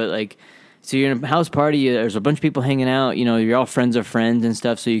answers. But like, so you're in a house party. There's a bunch of people hanging out. You know, you're all friends of friends and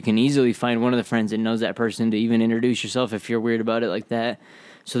stuff. So you can easily find one of the friends that knows that person to even introduce yourself if you're weird about it like that.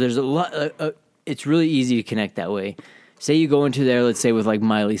 So there's a lot. It's really easy to connect that way. Say you go into there, let's say with like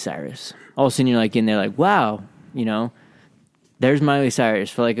Miley Cyrus. All of a sudden you're like in there, like, wow, you know. There's Miley Cyrus.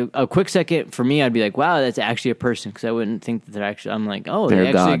 For like a quick second, for me, I'd be like, wow, that's actually a person. Because I wouldn't think that they're actually, I'm like, oh, They're they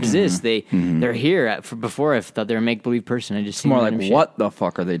actually God. exist. They're here. Before I thought they were a make-believe person. I just It's seen more random like, shit. what the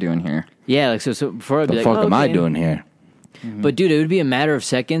fuck are they doing here? Yeah, like so before I'd The be like, fuck oh, am I okay. doing here? But dude, it would be a matter of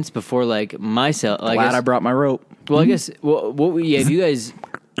seconds before like myself. Like, Glad I brought my rope. well, I guess, what would, yeah, if you guys,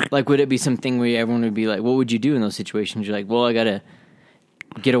 like, would it be something where everyone would be like, what would you do in those situations? You're like, well, I got to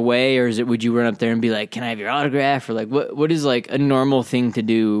get away, or would you run up there and be like, can I have your autograph? Or like, what is like a normal thing to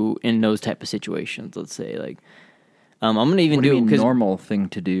do in those type of situations? Let's say like, I'm going to even What do you do, mean because normal thing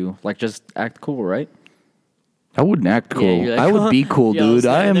to do? Like just act cool, right? I wouldn't act cool. you're like, I would be cool, Y'all dude.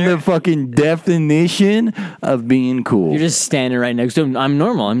 I am stand there. the fucking definition of being cool. you're just standing right next to him. I'm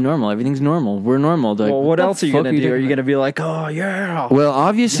normal. Everything's normal. We're normal. Like, Well, what the else are you fuck going to do? Are talking you about? going to be like, oh, yeah. Well,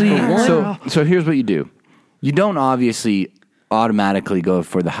 obviously, Yeah. so here's what you do. You don't obviously automatically go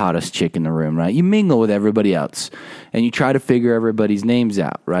for the hottest chick in the room, right? You mingle with everybody else, and you try to figure everybody's names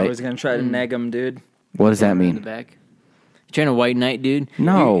out, I right? was going to try to neg him, dude. What does that in the mean? back? You trying to white knight, dude?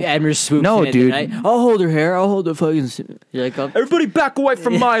 No. Admiral swoops No, in at the dude. night. I'll hold her hair. I'll hold the fucking. You're like, Everybody back away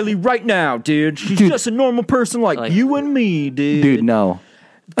from Miley right now, dude. She's Dude. just a normal person like you and me, dude. Dude, no.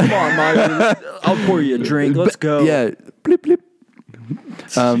 Come on, Miley. I'll pour you a drink. Let's go. Yeah, blip blip.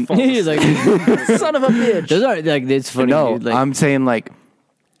 he's like, Son of a bitch. those are like, it's funny, No, dude. Like, I'm saying like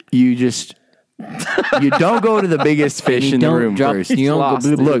you just you don't go to the biggest fish you in the don't room drop- first. you don't Lost,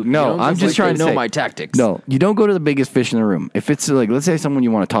 go, dude. Look, you no, don't I'm go just like trying this. to know say my tactics. No, you don't go to the biggest fish in the room. If it's like, let's say someone you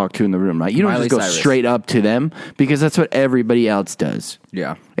want to talk to in the room, right? You don't Miley just go Cyrus. straight up to them because that's what everybody else does.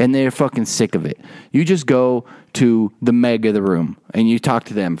 Yeah. And they're fucking sick of it. You just go to the meg of the room and you talk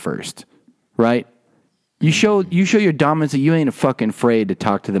to them first, right? You show your dominance that you ain't fucking afraid to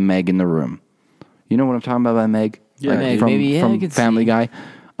talk to the meg in the room. You know what I'm talking about by Meg? Yeah, Meg, from, maybe, yeah, I from could Family see. Guy.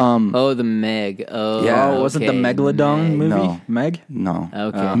 Oh, the Meg. Oh, Yeah. Oh, wasn't the okay, Megalodon Meg. movie? No. Meg? No.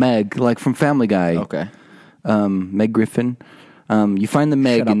 Okay. Meg, like from Family Guy. Okay. Meg Griffin. You find the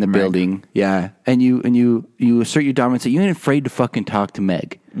Meg Shut in up, the Meg. building, yeah, and you assert your dominance. That you ain't afraid to fucking talk to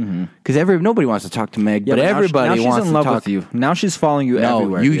Meg, because nobody wants to talk to Meg, but now everybody she's wants in love to talk with you. Now she's following you No,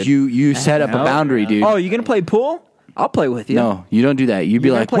 everywhere. you dude. you set up a No. boundary, dude. Oh, you going to play pool? I'll play with you. No, you don't do that. You'd be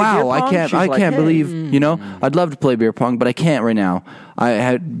You gonna like, play "Wow, beer I pong?" can't, She's I like, can't "Hey." believe, you know, I'd love to play beer pong, but I can't right now. I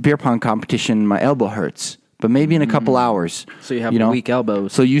had beer pong competition. My elbow hurts, but maybe in a couple hours. So you have know? weak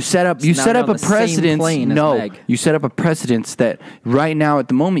elbows. So you set up, So now you're on a the same precedence. plane as No, Meg. you set up a precedence that right now at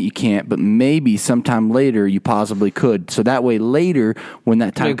the moment you can't, but maybe sometime later you possibly could. So that way later, when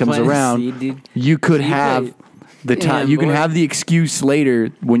that time Like comes plant a around, seed, dude. you could So you have. play- the time. You can boy. have the excuse later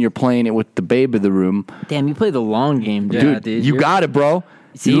when you're playing it with the babe of the room. Damn, you play the long game, dude. Yeah, Dude, dude, you you're- got it, bro.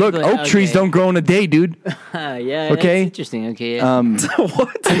 See, Look, but- oak trees okay. don't grow in a day, dude. Yeah, Okay. that's interesting. Okay, yeah.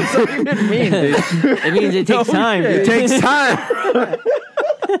 What does that even mean, dude? It means it takes time. It Dude. takes time.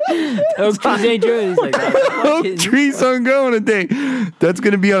 Oak trees ain't true. He's like, Oak trees don't grow in a day. That's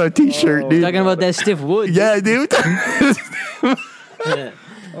gonna be on a T-shirt, dude. talking about that stiff wood. Yeah, dude.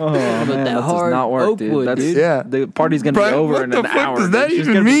 Oh, about man, that that hard does not work, oak dude. wood, That's, dude. Yeah. The party's gonna be Bro, over what in the an fuck hour. does that dude. She's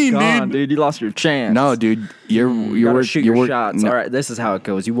even gonna be mean, gone, dude? You lost your chance. No, dude. You're You gotta shoot your you're shots. no, All right, this is how it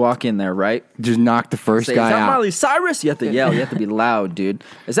goes. You walk in there, right? Just knock the first Say, guy is that out. Miley Cyrus? You have to yell. You have to be loud, dude.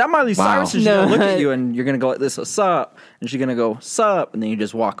 Is that Miley Cyrus? And she's No. gonna look at you, and you're gonna go like this, "Sup?" And she's gonna go, "Sup?" And then you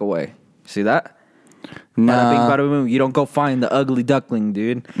just walk away. See that? Bada bing, Nah. bada boom. You don't go find the ugly duckling,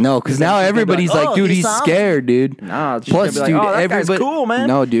 dude. No, because now then she's gonna be everybody's like, like, "Oh, dude, he he's saw me." scared, dude. Nah, she's Plus, gonna be like, dude, "Oh, that guy's everybody, cool, man."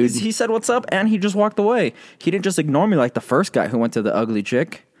 No, dude. He said what's up, and he just walked away. He didn't just ignore me like the first guy who went to the ugly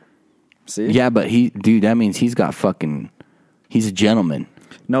chick. See? Yeah, but dude, that means he's a gentleman.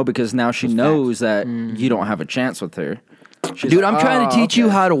 No, because now she knows that you don't have a chance with her. She's Dude, like, I'm trying to "Oh, teach you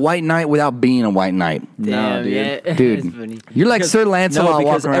okay." how to white knight without being a white knight. Damn, dude. yeah. That's Dude, funny. you're like Because- Sir Lancelot No, because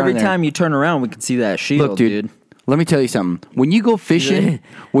walking around every there. time you turn around, we can see that shield, Look, dude, let me tell you something. When you go fishing,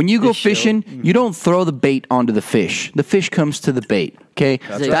 you don't throw the bait onto the fish. The fish comes to the bait. Okay,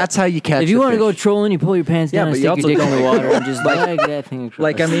 that's how you catch. If you the want to go fish. trolling, you pull your pants Yeah, down and but you stick your also dick in the don't- water and just like that thing across.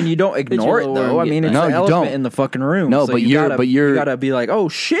 Like, I mean, you don't ignore it little though. worm I mean, get- it's No, an you elephant don't. in the fucking room. No, so but you you're- gotta, but you're- you gotta be like, oh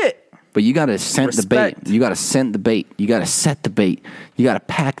shit. But you got to scent the bait. Respect. You got to scent the bait. You got to set the bait. You got to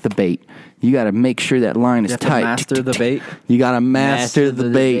pack the bait. You got to make sure that line is You have to tight. master the bait. You got to master the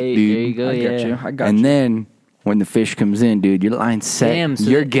bait, dude. There you go. I yeah. got you. I got And you. then when the fish comes in, dude, your line's set. Damn, so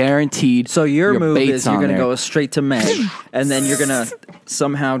you're that- guaranteed. So your move bait's is you're on gonna there. go straight to Meg, and then you're gonna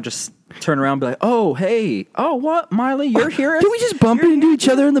somehow just turn around and be like, oh hey, oh what, Miley, you're here? Did we just bump into each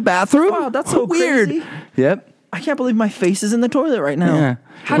other in the bathroom? Wow, that's so weird. crazy. Yep. I can't believe my face is in the toilet right now. Yeah.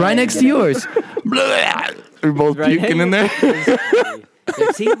 How did Right I next get to it? yours. We're both Right puking in there.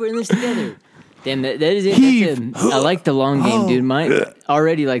 Like, see, we're in this together. Damn, that is it. Heave. I like the long game, dude. Mine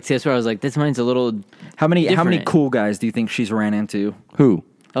already like that's where I was like, this mine's a little. How many Different. cool guys do you think she's ran into? Who?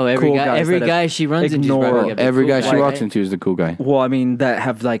 Oh, every Cool guy, guys every that guy have she runs into, is ignored- probably got a Every cool guy she guy, walks right? into is the cool guy. Well, I mean, that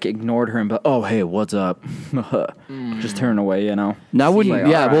have like ignored her and be like, oh hey, what's up? Just turn away, you know. No, I wouldn't. Like,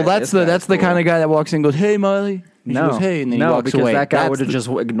 yeah, all well, right, that's this the guy's kind cool. of guy that walks in and goes, "Hey, Miley." And she goes, "Hey," and then he no, walks because away. that guy That's would have the- just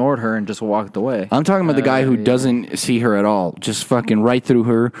ignored her and just walked away. I'm talking about the guy who doesn't see her at all. Just fucking right through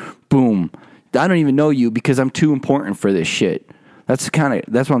her. Boom. I don't even know you because I'm too important for this shit. That's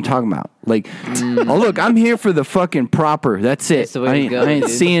what I'm talking about. Like, oh look, I'm here for the fucking proper. That's it. That's the way I to ain't, go, I ain't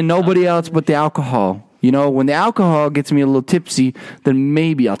dude. seeing nobody else but the alcohol. You know, when the alcohol gets me a little tipsy, then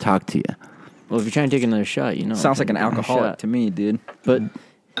maybe I'll talk to you. Well, if you're trying to take another shot, you know. Sounds like an take another alcoholic shot. to me, dude. But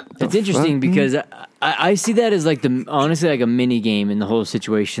it's interesting because I see that as like honestly like a mini game in the whole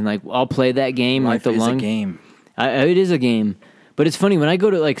situation. Like I'll play that game like Life the is long a game. It is a game, but it's funny when I go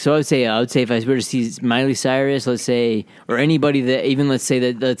to like. So I would say if I were to see Miley Cyrus, let's say, or anybody that even let's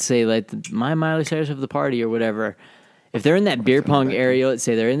say like my Miley Cyrus of the party or whatever. If they're in that beer pong area, let's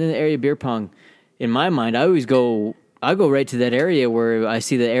say they're in the area of beer pong. In my mind, I go right to that area where I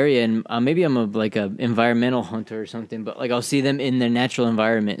see the area, and maybe I'm like a environmental hunter or something, but like I'll see them in their natural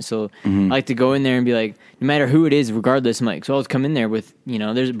environment. So I like to go in there and be like, no matter who it is, regardless, I'm like, so I'll come in there with,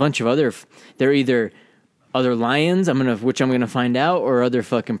 there's a bunch of they're either other lions, which I'm gonna find out, or other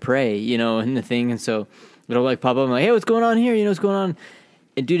fucking prey, in the thing, and so it'll like pop up. I'm like, hey, what's going on here? What's going on?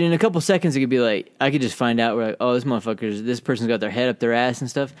 And dude, in a couple seconds, it could be like, I could just find out, we're like, oh, this person's got their head up their ass and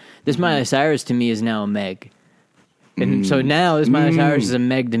stuff. This Miley Cyrus to me is now a Meg. And so now this Miley Cyrus is a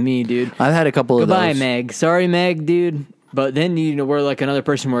Meg to me, dude. I've had a couple Goodbye, of those. Meg. Sorry, Meg, dude. But then, we're like another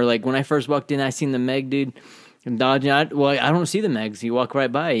person where, like, when I first walked in, I seen the Meg, dude. I'm dodging. I don't see the Megs. You walk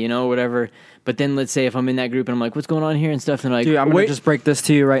right by, whatever. But then let's say if I'm in that group and I'm like, what's going on here and stuff, and like, Dude, I'm gonna wait, just break this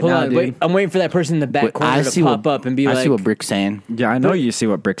to you right hold now, on, dude. wait. I'm waiting for that person in the back corner to pop up and be like, I see what Brick's saying. Yeah, I know you see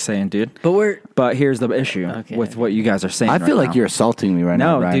what Brick's saying, dude. but But here's the issue Okay. with what you guys are saying. I feel right like now. you're assaulting me right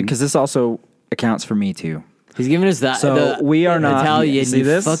now, no, Ryan. dude, because this also accounts for me too. he's giving us the So we are not- Italian. see You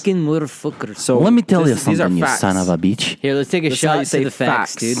this? fucking motherfucker. So Let me tell you these are something, you facts. son of a bitch. Here, let's take a That's how you shot say to the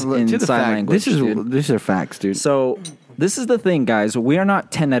facts, facts. dude. In To the sign fact. language, dude. These are facts, dude. So this is the thing, guys. We are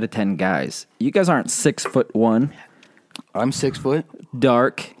not 10 out of 10 guys. You guys aren't 6'1", I'm 6 foot.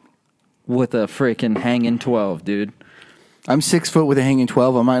 dark, with a freaking hanging 12, dude. I'm 6 foot with a hanging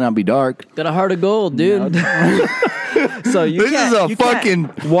 12. I might not be dark. Got a heart of gold, dude. So you This is a you fucking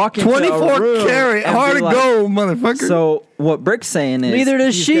can't walk into a 24 room carat and hard be to like- go, motherfucker. So what Brick's saying is Neither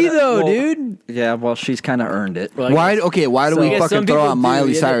does he's she, gonna- though, well, dude. Yeah, well, she's kind of earned it. Well, I why? guess- Okay, why do So- we I guess fucking some throw people out do,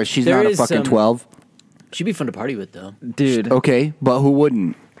 Miley yeah, Cyrus? She's there not a is fucking some- 12. She'd be fun to party with, though. Dude. Okay, but who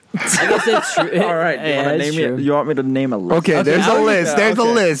wouldn't? I guess that's true. All right. You want me to name a list? Okay, there's I a was- list. There's a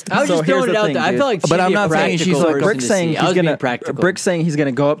list. I was So just here's throwing it the out thing, there. I dude. feel like she'd But I'm be a not saying she's practical like person Brick's to saying see. I he's was being gonna. practical. Brick's saying he's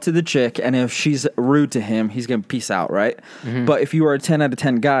gonna go up to the chick, and if she's rude to him, he's gonna peace out, right? Mm-hmm. But if you are a 10 out of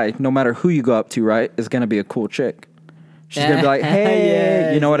 10 guy, no matter who you go up to, right, is gonna be a cool chick. She's gonna be like, hey,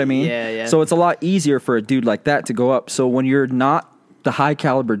 Yeah, you know what I mean? yeah, yeah. So it's a lot easier for a dude like that to go up. So when you're not the high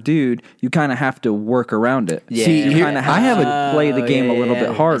caliber dude, you kind of have to work around it. Yeah. See, you Here- kind of I have have a- to play the game a little yeah, bit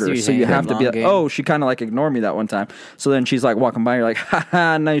I see harder. what you're So you saying. have to be Long like, game. oh, she kind of like ignored me that one time. So then she's like walking by, you're like,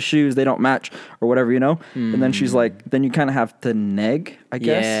 haha, nice shoes, they don't match or whatever, you know? And then she's like, then you kind of have to neg, I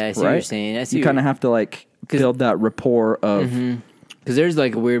guess. Yeah, I see right? what you're saying. I see You what kind of have to like build that rapport of. Because there's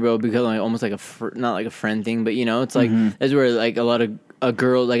like a weird bro become like almost like not like a friend thing, but you know, it's like Mm-hmm. that's where like a lot of a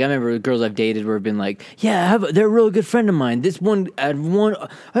girl, like I remember girls I've dated where have been like, yeah, they're a really good friend of mine. This is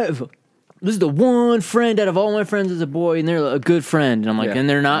the one friend out of all my friends as a boy, and they're a good friend. And I'm like, Yeah. and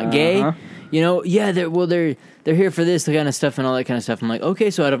they're not gay, Uh-huh. you know? Yeah, they're here for this kind of stuff and all that kind of stuff. I'm like, okay,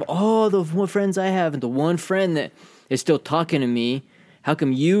 so out of all the friends I have, and the one friend that is still talking to me, how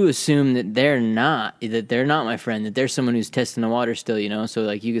come you assume that they're not my friend, that they're someone who's testing the water still, you know? So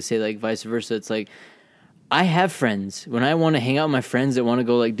like you could say like vice versa. It's like I have friends. When I want to hang out with my friends that want to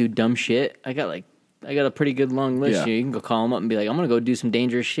go like do dumb shit, I got a pretty good long list. Yeah. You can go call them up and be like, I'm gonna go do some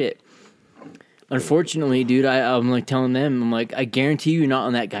dangerous shit. Unfortunately, dude, I'm like telling them, I'm like, I guarantee you're not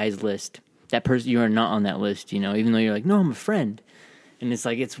on that guy's list. That person, you are not on that list. You know, even though you're like, no, I'm a friend. And it's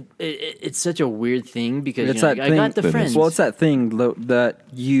like it's such a weird thing because It's you know, that like, thing, I got the friends. Well, it's that thing that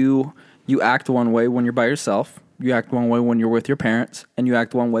you act one way when you're by yourself, you act one way when you're with your parents, and you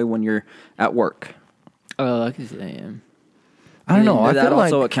act one way when you're at work. Oh, I can see that. Yeah. I don't know. And I that feel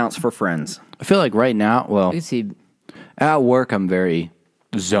also like accounts for friends. I feel like right now, well, I can see. at work, I'm very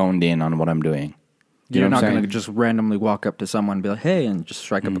zoned in on what I'm doing. You You're know not what I'm going to saying? just randomly walk up to someone and be like, "Hey," and just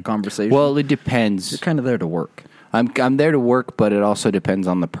strike up a conversation. Well, it depends. you're kind of there to work. I'm there to work, but it also depends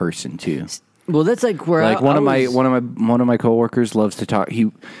on the person too. Well, that's like where Like I one was- of my coworkers loves to talk. He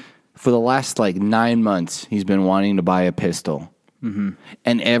for the last like 9 months he's been wanting to buy a pistol, and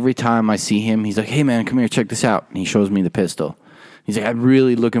every time I see him, he's like, "Hey man, come here, check this out." And he shows me the pistol. He's like, "I'm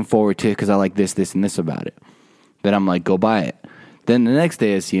really looking forward to it because I like this, this, and this about it." Then I'm like, "Go buy it." Then the next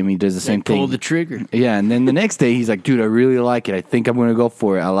day I see him, he does the same thing. pull the trigger. Yeah, and then the next day he's like, "Dude, I really like it. I think I'm going to go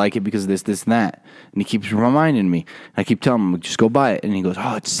for it. I like it because of this, this, and that." And he keeps reminding me. I keep telling him, "Just go buy it." And he goes,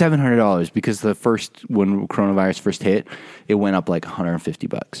 "Oh, it's $700 because when coronavirus first hit, it went up like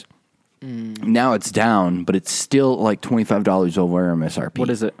 $150. Now it's down, but it's still like $25 over MSRP. What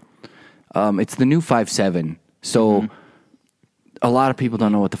is it? It's the new 5.7. So a lot of people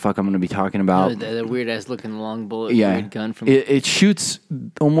don't know what the fuck I'm going to be talking about. The weird ass looking long bullet Yeah, weird gun from it shoots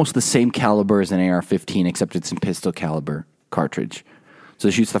almost the same caliber as an AR-15, except it's in pistol caliber cartridge. So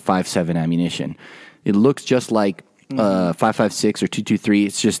it shoots the 5.7 ammunition. It looks just like 5.56 or 2.23.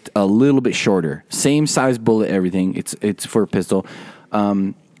 It's just a little bit shorter. Same size bullet, everything. It's for a pistol.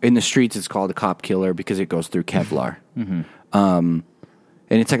 In the streets, it's called a cop killer because it goes through Kevlar.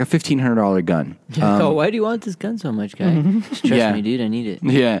 And it's like a $1,500 gun. oh, why do you want this gun so much, guy? Just trust Yeah. me, dude. I need it.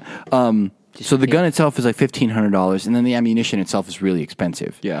 Yeah. So the gun itself is like $1,500, and then the ammunition itself is really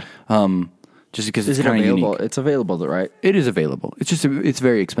expensive. Yeah. Just because Is it's it kind of available? unique. It's available, right? It is available. It's just it's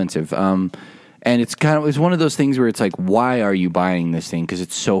very expensive. And it's one of those things where it's like, why are you buying this thing? Because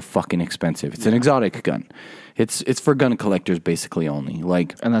it's so fucking expensive. It's an exotic gun. It's for gun collectors basically only.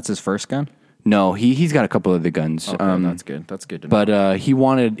 Like, And that's his first gun. no, he's got a couple other guns. Okay, that's good. That's good to know. But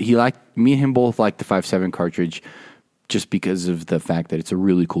me and him both liked the 5.7 cartridge just because of the fact that it's a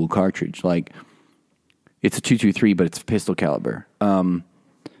really cool cartridge. Like, it's a 2.23, but it's pistol caliber.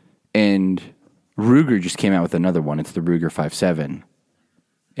 And Ruger just came out with another one. It's the Ruger 5.7.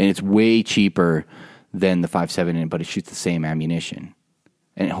 And it's way cheaper than the 5.7, but it shoots the same ammunition.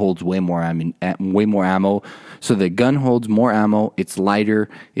 And it holds way more ammo. So the gun holds more ammo. It's lighter.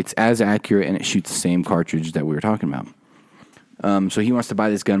 It's as accurate, and it shoots the same cartridge that we were talking about. So he wants to buy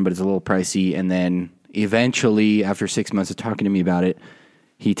this gun, but it's a little pricey. And then eventually, after 6 months of talking to me about it,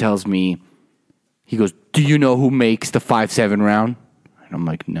 he tells me, he goes, "Do you know who makes the 5.7 round?" And I'm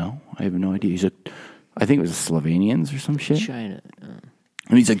like, "No, I have no idea." He's like, "I think it was the Slovenians or some shit." China.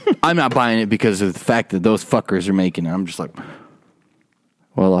 And he's like, "I'm not buying it because of the fact that those fuckers are making it." I'm just like,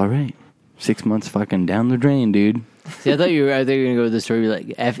 well, all right. 6 months fucking down the drain, dude. See, I thought you were going to go with the story.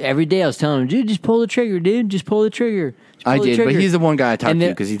 Like every day, I was telling him, dude, just pull the trigger, dude. Just pull the trigger. I did, but he's the one guy I talked to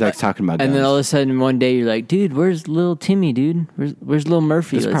because he likes talking about guns. And then all of a sudden, one day, you're like, dude, where's little Timmy, dude? Where's little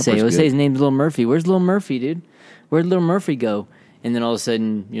Murphy? Let's say his name's little Murphy. Where's little Murphy, dude? Where'd little Murphy go? And then all of a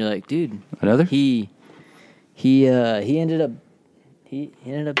sudden, you're like, dude, another? He ended up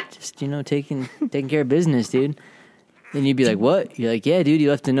just taking care of business, dude. Then you'd be like, what? You're like, yeah, dude. He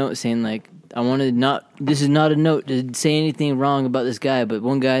left a note saying like, this is not a note to say anything wrong about this guy, but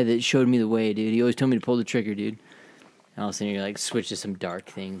one guy that showed me the way, dude. He always told me to pull the trigger, dude. And all of a sudden, you're like, switch to some dark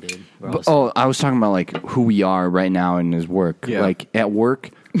thing, dude. I was talking about like who we are right now in his work. Yeah. Like at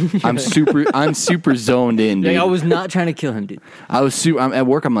work, I'm super zoned in, dude. Like, I was not trying to kill him, dude. I'm at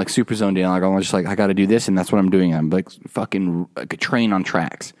work. I'm like super zoned in. Like I'm just like I got to do this, and that's what I'm doing. I'm like fucking like a train on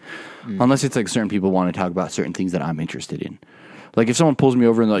tracks. Unless it's like certain people want to talk about certain things that I'm interested in. Like if someone pulls me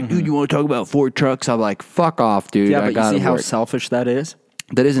over and they're like, dude, you want to talk about Ford trucks? I'm like, fuck off, dude. Yeah, but you see how selfish that is?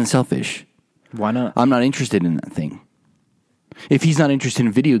 That isn't selfish. Why not? I'm not interested in that thing. If he's not interested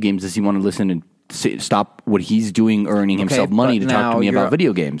in video games, does he want to listen and stop what he's doing, earning himself money to talk to me about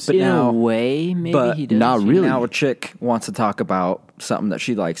video games? But in a way, maybe he does. Not really. Now a chick wants to talk about something that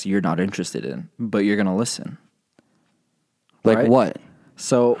she likes you're not interested in, but you're going to listen. Like right? what?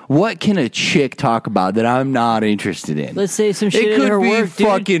 So what can a chick talk about that I'm not interested in? Let's say some shit it could in her be work,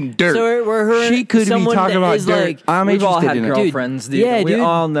 fucking dude. dirt. So she could be talking about dirt. Like, I'm we've all interested had in girlfriends, dude. Yeah, we dude.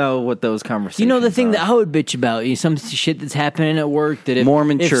 all know what those conversations You know the thing are. that I would bitch about, some shit that's happening at work that if,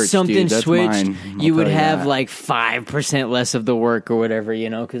 Mormon church, something dude, that's switched, mine. you would tell you have that. like 5% less of the work or whatever,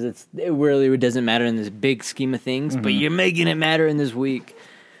 because it really doesn't matter in this big scheme of things, but you're making it matter in this week.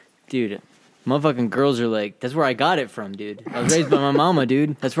 Dude, motherfucking girls are like, that's where I got it from, dude. I was raised by my mama,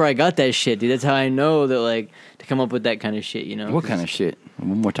 dude. That's where I got that shit, dude. That's how I know that, like, to come up with that kind of shit, What kind of shit?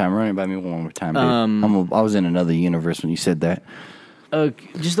 One more time. Run it by me one more time, dude. I was in another universe when you said that.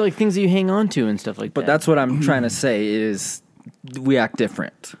 Just like things that you hang on to and stuff like that. But that's what I'm trying to say is we act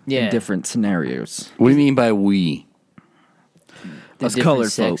different in different scenarios. What do you mean by we? the Us different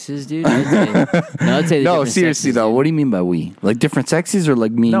colored folk. sexes, dude. I'd say the No, different seriously sexes, though. dude. What do you mean by we? Like different sexes or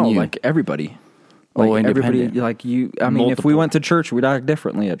like me No, and you? like everybody. Oh, Like everybody, independent. like you. I mean, if we Multiple. went to church, we'd act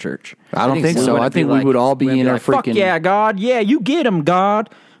differently at church. I don't think so. so. I think we would all be we'd in our like, fuck freaking. yeah, God, yeah, you get him, God.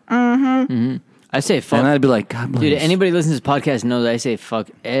 I say fuck. And I'd be like, God bless. Dude, anybody listens to this podcast knows I say fuck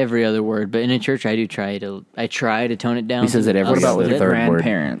every other word, but in a church I try to tone it down. He says it every I'll about split the it. third word.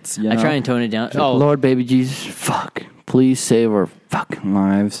 Grandparents, you I know? try and tone it down. Oh, Lord, baby Jesus, fuck. Please save our fucking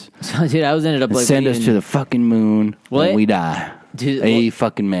lives. so, dude, I was ended up And like send us to the fucking moon What? when we die. Dude, A well,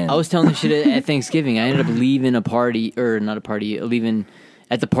 fucking man. I was telling this shit at Thanksgiving. I ended up leaving a party, or not a party, leaving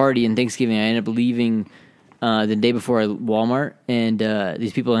at the party in Thanksgiving. I ended up leaving the day before at Walmart, and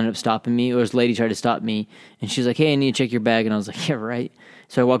these people ended up stopping me. Or this lady tried to stop me, and she's like, "Hey, I need to check your bag." And I was like, "Yeah, right."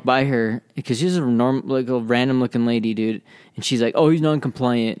 So I walked by her because she's a random looking lady, dude. And she's like, "Oh, he's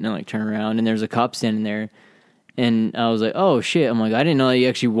non-compliant." And I like turn around, and there's a cop standing there. And I was like, "Oh shit!" I'm like, "I didn't know that you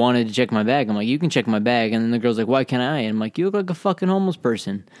actually wanted to check my bag." I'm like, "You can check my bag." And then the girl's like, "Why can't I?" And I'm like, "You look like a fucking homeless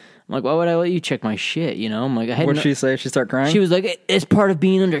person." I'm like, "Why would I let you check my shit?" I'm like, What'd she say? She start crying? She was like, "It's part of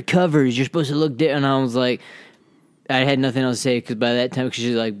being undercover. You're supposed to look different." And I was like, I had nothing else to say because by that time, cause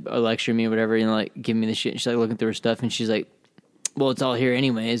she's like lecturing me or whatever, like giving me the shit. And she's like looking through her stuff, and she's like, "Well, it's all here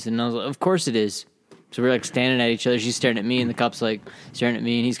anyways." And I was like, "Of course it is." So we're like standing at each other. She's staring at me, and the cop's like staring at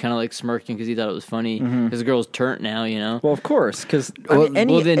me, and he's kind of like smirking because he thought it was funny because the girl's turnt now, Well, of course, because then-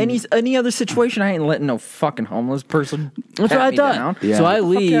 any other situation, I ain't letting no fucking homeless person. That's what pat I me thought. down. Yeah. So I Fuck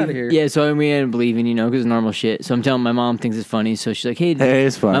leave. outta here. Yeah, so we end up leaving, because it's normal shit. So I'm telling my mom thinks it's funny. So she's like, "Hey, Hey,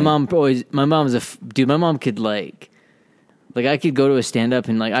 it's funny." My mom's dude. My mom could like I could go to a stand up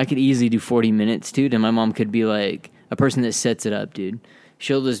and like I could easily do 40 minutes, dude. And my mom could be like a person that sets it up, dude.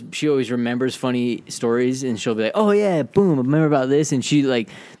 She always remembers funny stories, and she'll be like, "Oh yeah, boom, I remember about this." And she like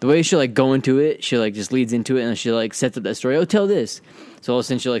the way she'll like go into it, she like just leads into it, and she like sets up that story. "Oh, tell this." So all of a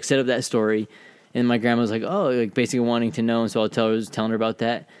sudden she'll like set up that story, and my grandma's like, "Oh," like basically wanting to know, and so telling her about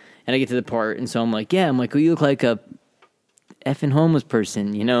that. And I get to the part, and so I'm like, "Yeah," I'm like, "Well, you look like a effing homeless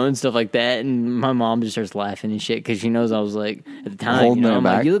person," and stuff like that. And my mom just starts laughing and shit because she knows I was like at the time, Holding her I'm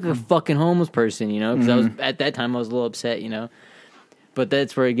back. like, "You look like a fucking homeless person," because I was at that time I was a little upset, But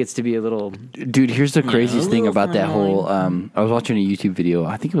that's where it gets to be a little. Dude, here's the craziest thing little about that fine. whole. I was watching a YouTube video.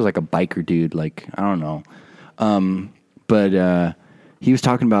 I think it was like a biker dude. Like I don't know, but he was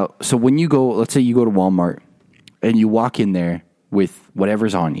talking about. So when you go, let's say you go to Walmart and you walk in there with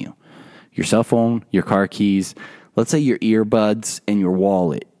whatever's on you, your cell phone, your car keys. Let's say your earbuds and your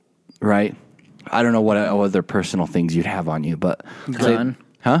wallet, right? I don't know what other personal things you'd have on you, but Gun.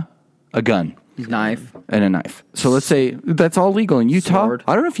 A gun. Knife. and a knife. So let's say that's all legal in Utah. Sword.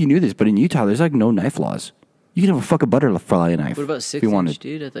 I don't know if you knew this, but in Utah, there's like no knife laws. You can have a fucking butterfly knife. What about if 6 you inch, wanted.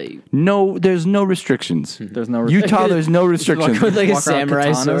 dude? I thought you No, there's no restrictions. There's no Utah, there's no restrictions. walk with like a Walk around samurai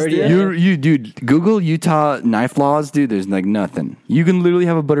katanas, sword. dude. Yeah. Dude, Google Utah knife laws, dude. There's like nothing. You can literally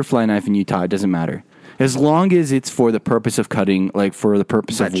have a butterfly knife in Utah. It doesn't matter. As long as it's for the purpose of cutting, like for the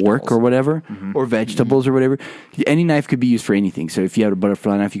purpose of work or whatever, or vegetables or whatever. Any knife could be used for anything. So if you had a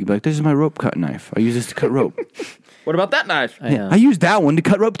butterfly knife, you could be like, this is my rope cut knife. I use this to cut rope. What about that knife? I use that one to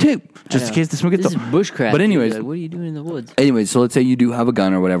cut rope too, just in case this one gets This is bushcraft. But dude. anyways, Like, what are you doing in the woods? so let's say you do have a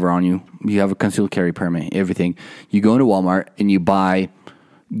gun or whatever on you. You have a concealed carry permit, everything. You go into Walmart and you buy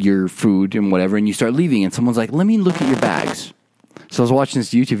your food and whatever, and you start leaving, and someone's like, let me look at your bags. So I was watching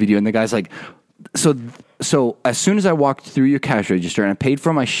this YouTube video, and the guy's like, so as soon as I walked through your cash register and I paid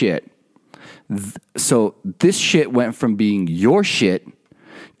for my shit, so this shit went from being your shit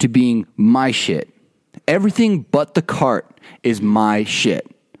to being my shit. Everything but the cart is my shit.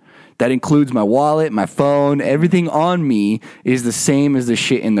 That includes my wallet, my phone, everything on me is the same as the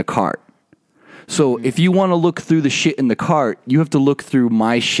shit in the cart. So if you want to look through the shit in the cart, you have to look through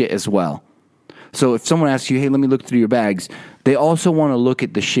my shit as well. So if someone asks you, hey, let me look through your bags, they also want to look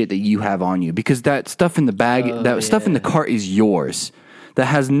at the shit that you have on you because that stuff in the bag, stuff in the cart is yours. That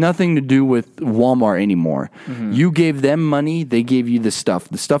has nothing to do with Walmart anymore. You gave them money, they gave you the stuff.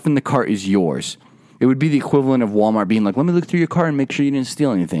 The stuff in the cart is yours. It would be the equivalent of Walmart being like, let me look through your car and make sure you didn't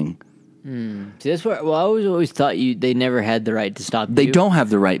steal anything. See, that's where. Well, I always thought they never had the right to stop. They don't have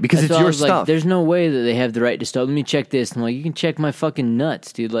the right because That's it's why I your was like, stuff. there's no way that they have the right to stop. Let me check this. I'm like, you can check my fucking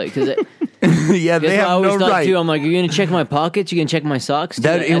nuts, dude. Like, because yeah, they I have always no thought right. too. I'm like, you're gonna check my pockets. You can check my socks. Dude.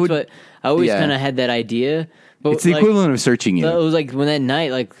 That- it That's would- what I always yeah. kind of had that idea. But It's the like, equivalent of searching you. It was like when that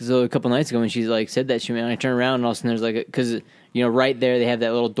night, like so a couple nights ago, when she like said that to me, and I turned around and all of a sudden there's like because right there they have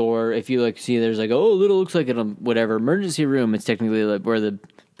that little door. If you like see, there's like little looks like a whatever emergency room. It's technically like where the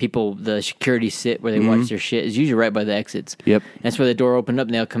security sit where they watch their shit. Is usually right by the exits. Yep. And that's where the door opened up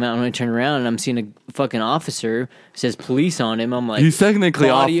and they'll come out and when I turn around and I'm seeing a fucking officer says police on him. I'm like, He's technically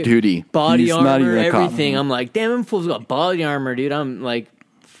off duty. body He's armor, not even a cop. everything. I'm like, damn, them fools got body armor, dude. I'm like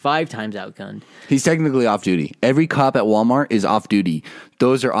 5 times outgunned. He's technically off duty. Every cop at Walmart is off duty.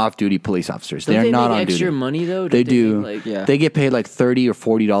 Those are off duty police officers. Don't They're they not make on extra duty. money though? They Don't do. make, like, Yeah. They get paid like $30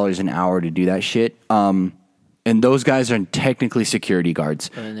 or $40 an hour to do that shit. And those guys are technically security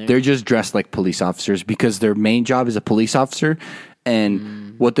guards. They're just dressed like police officers because their main job is a police officer.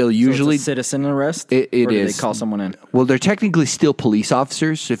 And what they'll usually So it's a citizen arrest. It or do is. They call someone in. Well, they're technically still police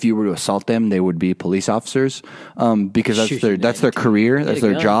officers. So if you were to assault them, they would be police officers because that's their career, that's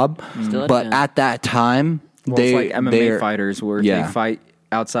their go. job. Still But had at that time, Well, they it's like MMA they're- fighters where if Yeah. they fight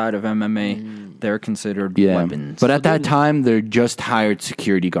outside of MMA, they're considered Yeah. weapons. But at that time, they're just hired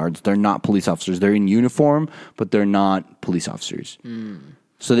security guards. They're not police officers. They're in uniform, but they're not police officers.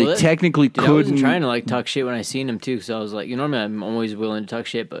 So they Well, that- technically Dude, I couldn't. wasn't trying to like talk shit when I seen him too, because I was like, normally I'm always willing to talk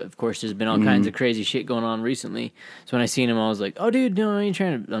shit, but of course there's been all kinds of crazy shit going on recently. So when I seen him, I was like, oh, dude, no, I ain't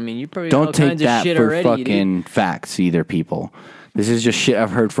trying to. I mean, you probably got all Don't take kinds of that shit for already, fucking facts either, people. This is just shit I've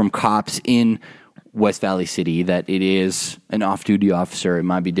heard from cops in West Valley City that it is an off-duty officer. It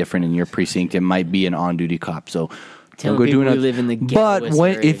might be different in your precinct. It might be an on-duty cop. So Telling don't go people doing we it. live in the ghetto But West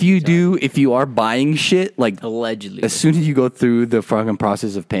when, area, if you sorry. if you are buying shit, like Allegedly. as soon as you go through the fucking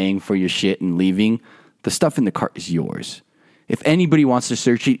process of paying for your shit and leaving, the stuff in the cart is yours. If anybody wants to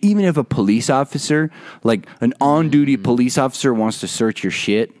search it, even if a police officer, like an on-duty police officer wants to search your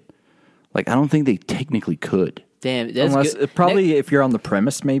shit, like I don't think they technically could. Damn, that's Unless good. probably if you're on the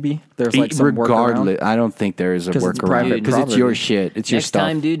premise, maybe there's like some Regardless, workaround. I don't think there is a 'Cause it's workaround private because it's your property. shit. It's your Next stuff.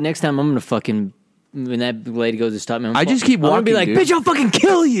 time, dude, next time I'm gonna fucking. When that lady goes to stop me, I just keep I'm gonna be walking, like, dude. bitch, I'll fucking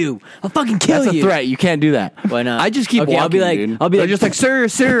kill you. I'll fucking kill That's you. a threat. You can't do that. Why not? I just keep Okay, walking. I'll be like- dude. I'll be They're like- just like,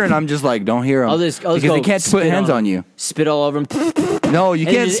 sir, and I'm just like, don't hear them. I'll just because go they can't put spit hands on you. Spit all over him. No, you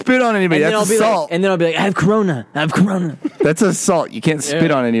can't spit on anybody. And then That's I'll be assault. Like, and then I'll be like, I have corona. That's assault. You can't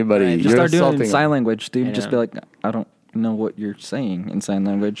spit Yeah. on anybody. Right. You're Just start doing it assaulting in them. sign language, dude. I Just know. be like, I don't know what you're saying in sign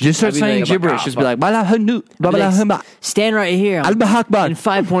language. Just start I'd be saying like, gibberish. Just be like, "Bala hunu, I'll be bala like, humba." stand right here. Allahu Akbar. In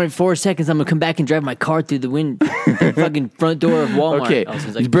 5.4 seconds, I'm gonna come back and drive my car through the fucking front door of Walmart. Okay,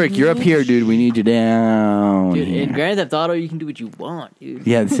 Allison's like, Brick, you're up here, dude. We need you down. Dude, here. in Grand Theft Auto, you can do what you want, dude.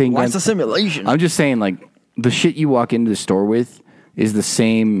 Yeah, the same. Why it's a simulation? I'm just saying, like, the shit you walk into the store with is the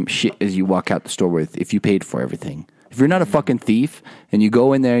same shit as you walk out the store with if you paid for everything. If you're not a fucking thief and you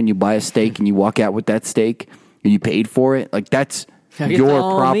go in there and you buy a steak and you walk out with that steak and you paid for it, like, that's It's your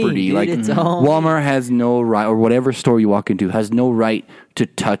all me, property. dude. Like, It's all me. Walmart has no right, or whatever store you walk into has no right to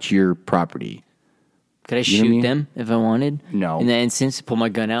touch your property. Could I know shoot what I mean? them if I wanted? No. In that instance, pull my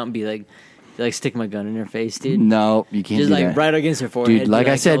gun out and be like, like stick my gun in her face, dude. No, you can't Just do like that. right against her forehead. Dude, like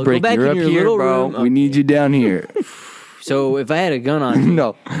I said, go Brick, back you're in up your here, little bro. room. We need you down here. So if I had a gun on me,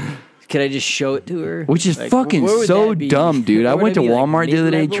 No. could I just show it to her? Which is Like, fucking where would so that be? dumb, dude. I Where would went to that be, like, Walmart the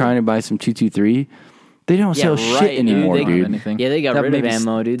other day mid-level? trying to buy some 223. They don't Yeah, sell right, shit anymore, dude. dude. Anything. Yeah, they got That rid of maybe-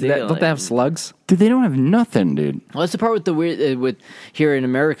 ammo, dude. They got, Don't like- they have slugs? Dude, they don't have nothing, dude. Well, that's the part with the weird with here in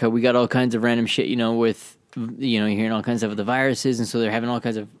America. We got all kinds of random shit, with you're hearing all kinds of the viruses, and so they're having all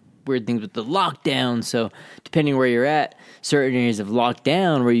kinds of weird things with the lockdown. So depending where you're at, certain areas have locked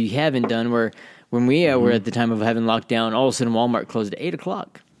down where you haven't done. Where when we were at the time of having lockdown, all of a sudden Walmart closed at 8:00,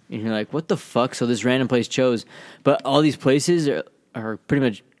 and you're like, what the fuck? So this random place chose, but all these places are pretty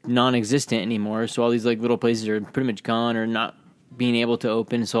much non-existent anymore. So all these like little places are pretty much gone or not being able to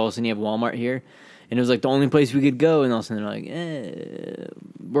open. So all of a sudden you have Walmart here, and it was like the only place we could go. And all of a sudden they're like,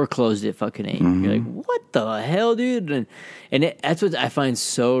 we're closed at fucking 8. You're like, what the hell, dude? And that's what I find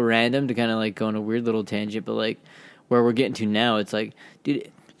so random to kind of like go on a weird little tangent. But like where we're getting to now, it's like, dude.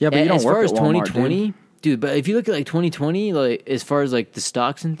 Yeah, but you don't as work far at as Walmart, 2020, dude. But if you look at like 2020, like as far as like the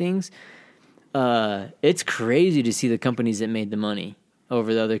stocks and things, it's crazy to see the companies that made the money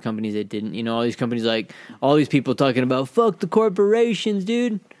over the other companies that didn't. All these companies, like all these people talking about fuck the corporations,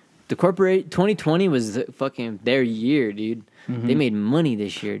 dude. The 2020 was fucking their year, dude. They made money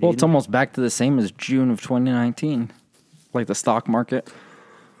this year, dude. Well, it's almost back to the same as June of 2019, like the stock market.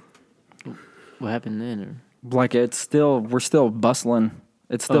 What happened then? Or? Like we're still bustling.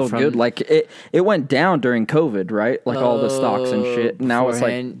 It's still from- good. Like it went down during COVID, right? Like all the stocks and shit. Now it's like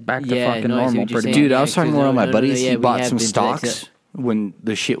beforehand. back to Yeah, fucking no, I see normal. what you're Pretty saying. Dude, I Yeah, was talking to 'cause one of my no, buddies. yeah, He we bought have some been to stocks when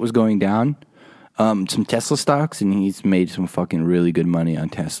the shit was going down, some Tesla stocks, and he's made some fucking really good money on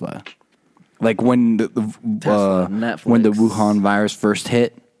Tesla. Like when Tesla, Netflix. when the Wuhan virus first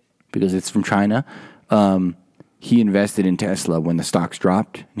hit, because it's from China, he invested in Tesla when the stocks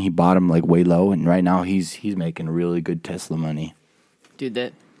dropped, and he bought them like way low, and right now he's making really good Tesla money. Dude,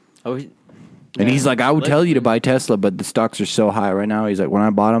 that. And he's like, I would tell you to buy Tesla, but the stocks are so high right now. He's like, when I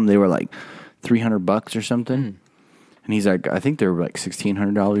bought them, they were like $300 or something. And he's like, I think they're like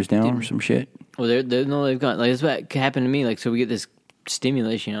 $1,600 now or some shit. Well, they've got like that's what happened to me. Like, so we get this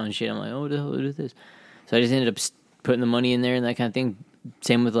stimulus, and shit. I'm like, oh, what the hell is this? So I just ended up putting the money in there and that kind of thing.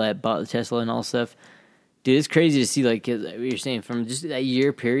 Same with like bought the Tesla and all stuff. Dude, it's crazy to see like what you're saying from just that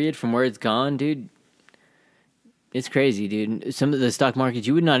year period from where it's gone, dude. It's crazy, dude. Some of the stock markets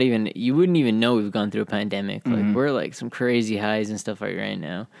you wouldn't even know we've gone through a pandemic. Like we're like some crazy highs and stuff like right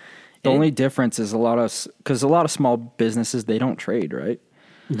now. The only difference is because a lot of small businesses they don't trade, right?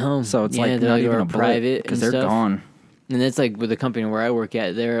 No, So it's yeah, like they're not like even are a private because and they're stuff. gone. And that's like with the company where I work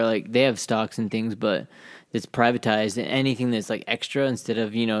at. They're like they have stocks and things, but it's privatized. And anything that's like extra, instead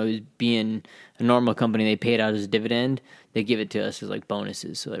of being a normal company, they pay it out as a dividend. They give it to us as like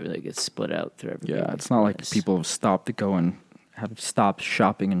bonuses, so everything gets split out through everybody. Yeah, it's not like people have stopped to go and have stopped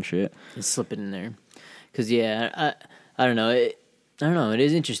shopping and shit. And slip it in there, because I don't know. I don't know. It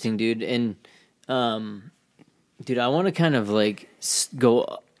is interesting, dude. And dude, I want to kind of like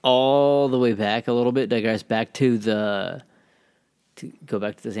go all the way back a little bit, digress back to go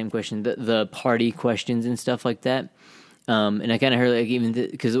back to the same question, the party questions and stuff like that. And I kind of heard like even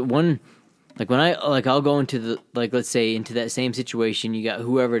because when I'll go into the let's say into that same situation, you got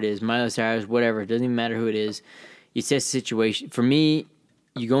whoever it is, Miley Cyrus, whatever, it doesn't even matter who it is. You set a situation. For me,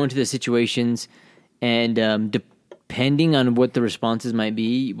 you go into the situations, and depending on what the responses might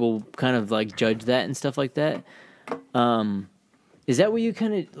be, we'll kind of like judge that and stuff like that. Is that what you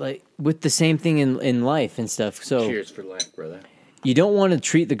kind of like with the same thing in life and stuff? So Cheers for life, brother. you don't want to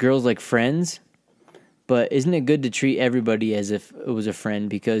treat the girls like friends, but isn't it good to treat everybody as if it was a friend?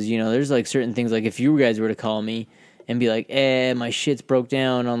 Because, there's like certain things, like if you guys were to call me and be like, my shit's broke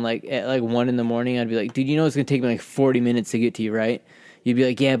down on at like 1 a.m, I'd be like, dude, it's going to take me like 40 minutes to get to you, right? You'd be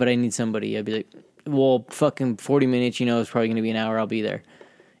like, yeah, but I need somebody. I'd be like, well, fucking 40 minutes, it's probably going to be an hour, I'll be there.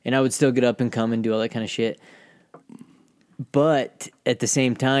 And I would still get up and come and do all that kind of shit. But at the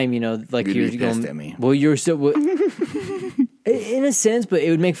same time, like You'd you're be going, pissed at me. well, you're still, in a sense, but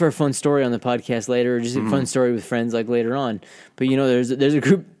it would make for a fun story on the podcast later, or just a fun story with friends like later on. But there's a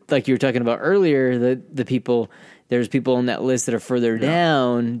group like you were talking about earlier. The people, there's people on that list that are further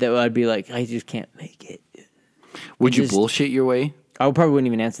down that I'd be like, I just can't make it. Would you just- bullshit your way? I probably wouldn't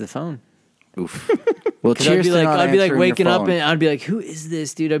even answer the phone. Oof. Well, 'Cause cheers to not I'd be like answering your waking up phone. and I'd be like, who is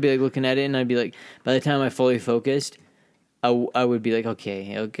this dude? I'd be like looking at it and I'd be like, by the time I fully focused, I would be like,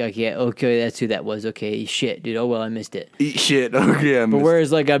 okay, that's who that was. Okay, shit, dude. Oh well, I missed it. Eat shit. Okay, But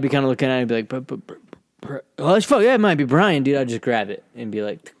whereas like I'd be kind of looking at it and be like, oh, it's fuck. Yeah, it might be Brian, dude. I'd just grab it and be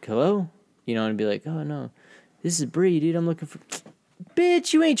like, hello, and be like, oh no, this is Bree, dude. I'm looking for.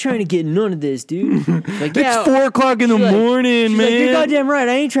 bitch, you ain't trying to get none of this, dude. Like, It's 4 o'clock in the morning, she's man. like, you're goddamn right.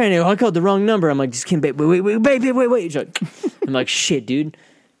 I ain't trying to. I called the wrong number. I'm like, just kidding, babe. Wait. She's like, I'm like, shit, dude.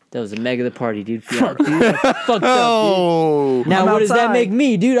 That was the meg of the party, dude. Fuck, dude. Like, fucked up, Oh, dude. Now, what does that outside. make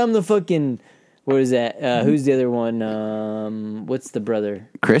me, dude? I'm the fucking. What is that? Who's the other one? What's the brother?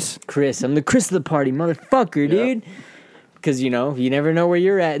 Chris. Chris. I'm the Chris of the party, motherfucker, dude. Because, you never know where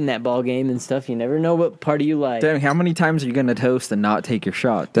you're at in that ball game and stuff. You never know what party you like. Damn, how many times are you gonna toast and not take your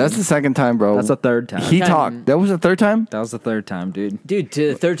shot? That's the second time, bro. That's the third time. He talked. That was the third time. That was the third time, dude. Dude,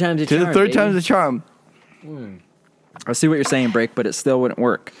 to the third time's a To charm, the third baby. time's the charm. I see what you're saying, Break, but it still wouldn't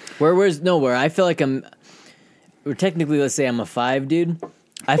work. Where I feel like we're technically, let's say I'm a 5, dude.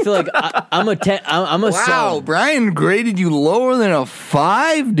 I feel like I'm a 10. I'm a Wow, solid. Brian graded you lower than a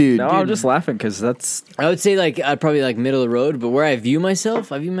 5, dude. No, I'm just laughing because that's I would say like I'd probably like middle of the road, but where I view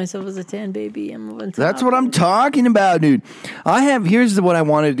myself as a 10, baby. I'm on top. That's what I'm talking about, dude. Here's what I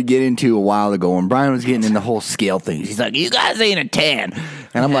wanted to get into a while ago when Brian was getting in the whole scale thing. He's like, you guys ain't a 10.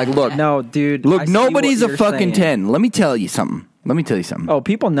 And I'm like, look, no, dude. look, I see nobody's what a you're fucking saying. 10. Let me tell you something. Oh,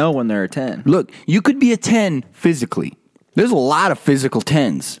 people know when they're a 10, Look, you could be a 10 physically. There's a lot of physical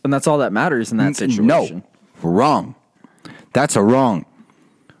 10s. and that's all that matters in that situation. No, wrong. That's a wrong.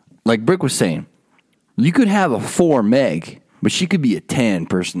 Like Brick was saying, you could have a 4 meg, but she could be a 10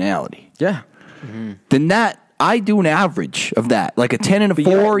 personality. Yeah. Then I do an average of that, like a 10 and a But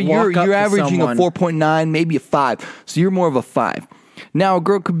you 4. walk You're up to averaging someone- a 4.9, maybe a 5. So you're more of a 5. Now a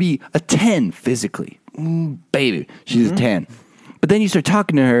girl could be a 10 physically, baby, she's a 10. But then you start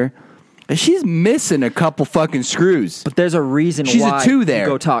talking to her, and she's missing a couple fucking screws. But there's a reason She's why a 2 there. you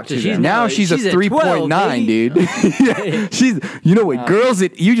go talk to She's them. Now she's a she's a 3.9, 12, dude. Yeah, she's. You know what, girls?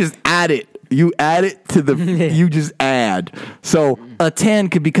 You just add it. You add it to the. You just add. So a 10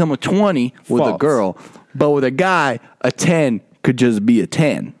 could become a 20 with a False. girl, but with a guy, a 10 could just be a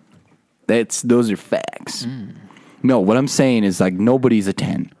 10. Those are facts. No, what I'm saying is like nobody's a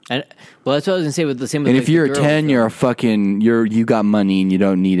 10. Well, that's what I was gonna say with the same. With And like if you're the a girls, 10, you're a fucking. You got money and you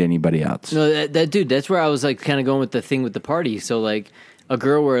don't need anybody else. No, that dude. That's where I was like kind of going with the thing with the party. So like a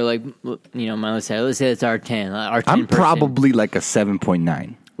girl where like let's say it's our 10. Our 10 I'm person. probably like a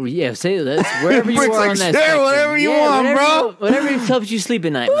 7.9. Well, yeah, say that's wherever you Brick's are like, on that "Sure, spectrum. whatever you Yeah, want, bro." Whatever helps you sleep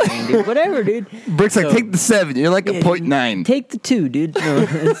at night, man, dude. Whatever, dude. Brick's like, So- take the 7. You're like a 0.9. Take the 2, dude. No,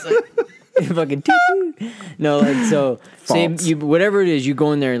 it's like, fucking 2. No, like so. Same. False. You whatever it is, you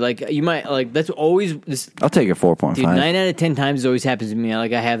go in there. Like you might like that's always this. I'll take a 4.5. Dude, 9 out of 10 times it always happens to me.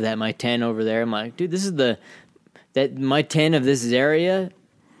 Like I have that my 10 over there. I'm like, dude, this is my 10 of this area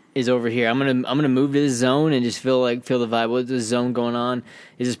is over here. I'm gonna move to this zone and just feel the vibe. What's this zone going on?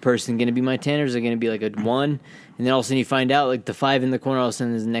 Is this person gonna be my 10 or is it gonna be like a 1? And then all of a sudden you find out like the 5 in the corner. All of a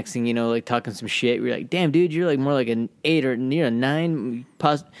sudden is the next thing you know, like talking some shit. You're like, damn, dude, you're like more like an 8 or near a 9.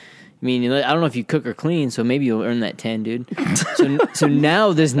 I mean, I don't know if you cook or clean, so maybe you'll earn that 10, dude. So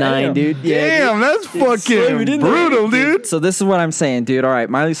now this 9, dude. Yeah, Damn, that's fucking brutal, dude. So this is what I'm saying, dude. All right,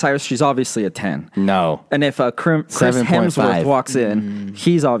 Miley Cyrus, she's obviously a 10. No. And if Chris 7.5. Hemsworth walks in,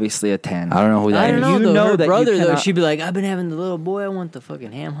 he's obviously a 10. I don't know who that I is. don't know, You though. know Her that you brother, though, cannot- she'd be like, I've been having the little boy. I want the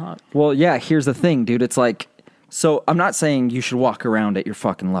fucking ham hock. Well, yeah, here's the thing, dude. It's like, so I'm not saying you should walk around at your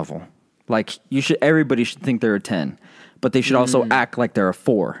fucking level. Like, everybody should think they're a 10. But they should also act like they're a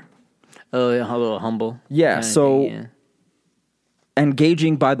 4. Oh, a little humble. Yeah, kinda so- thing,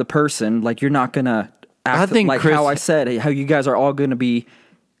 Engaging by the person, like, you're not going to act I think like Chris- how I said, how you guys are all going to be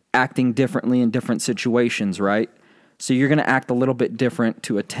acting differently in different situations, right? So you're going to act a little bit different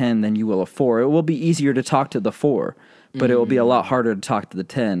to a 10 than you will a 4. It will be easier to talk to the 4, but it will be a lot harder to talk to the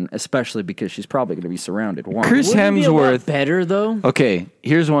 10, especially because she's probably going to be surrounded. One. Chris Wouldn't it be a lot Hemsworth. better though. Okay,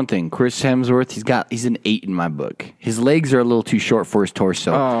 here's one thing. Chris Hemsworth, he's an 8 in my book. His legs are a little too short for his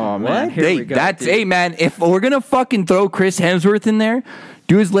torso. Oh, man. Here Hey, we go, dude. hey, man, if we're going to fucking throw Chris Hemsworth in there,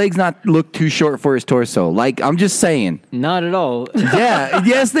 do his legs not look too short for his torso? Like, I'm just saying. Not at all. Yeah,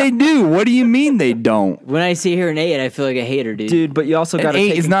 yes, they do. What do you mean they don't? When I see her an 8, I feel like a hater, dude. Dude, but you also got An to 8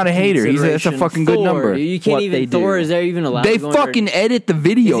 take is not a hater. That's a fucking good Thor, number. dude, you can't What even. they Thor do. is there even allowed? They to go under- fucking edit the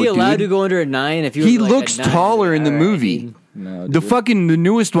video, Is he allowed dude. to go under a 9? If He was like looks a 9, taller in the all right, movie. dude. No, The dude.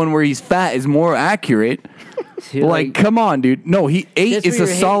 newest one where he's fat is more accurate. See, Like, come on, dude. No, 8 That's is what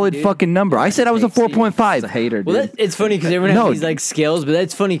a you're solid hating, dude. fucking number. I said I was a Thanks, dude. He's a 4.5. hater, dude. Well, it's funny because everyone No. has these like scales, but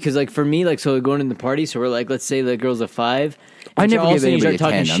that's funny because like for me, like so going in the party, so we're like, let's say the girl's a 5. I and never all of a gave sudden you anybody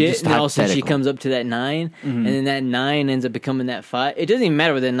start a talking 10. I'm shit, just and then all of a sudden she hypothetical. comes up to that 9, and then that 9 ends up becoming that 5. It doesn't even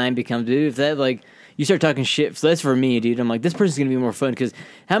matter what that 9 becomes, dude. If that like you start talking shit, so that's for me, dude. I'm like, this person's gonna be more fun because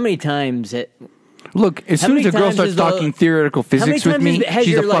how many times Look, as How soon as many a girl times starts is the- talking theoretical How many physics with times me, has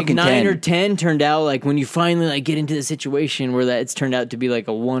she's your a like fucking 9 or 10. 10 turned out like when you finally like get into the situation where that it's turned out to be like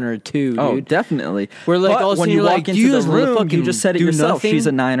a 1 or a 2, Oh, dude? definitely. We're like, But all of a when sudden you you're walk like, into do you the just room, fucking you just said it do yourself. nothing? She's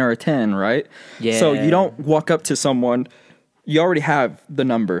a 9 or a 10, right? Yeah. So you don't walk up to someone. You already have the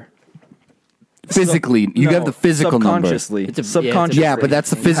number. Physically, you have the physical number. subconsciously. It's a- subconsciously. Yeah, but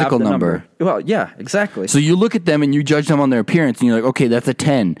that's the you have physical number. Well, yeah, exactly. So you look at them and you judge them on their appearance, and you're like, okay, that's a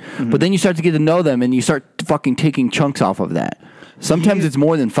 10. Mm-hmm. But then you start to get to know them, and you start fucking taking chunks off of that. Sometimes it's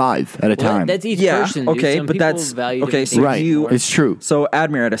more than 5 at a Well, time. that's each yeah, person. Dude. okay, Some but people that's value okay. different So things. Right. you, It's true. So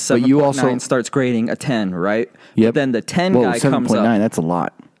Admir at a 7.9 you also- starts grading a 10, right? Yep. But then the 10 Whoa, guy comes 7.9, up. that's a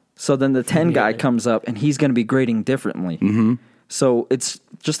lot. So then the 10 guy comes up, and he's going to be grading differently. Mm-hmm. So it's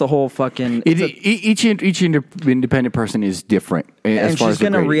just a whole fucking. Each independent person is different as and far she's as the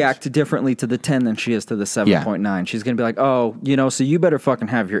going to grading is. react differently to the 10 than she is to the 7.9. She's going to be like, oh, so you better fucking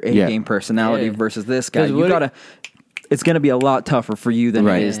have your A-game personality Yeah. versus this guy. 'Cause You what got to. It's going to be a lot tougher for you than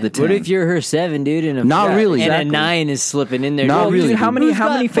Right. it is the 10. What if you're her 7, dude, and Not really. and Exactly. a 9 is slipping in there? Not Dude, really. Dude, how many Who's how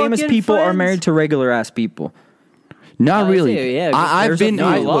many got famous fucking people are friends? married to regular ass people? Not I'd really. say, yeah, I've there's been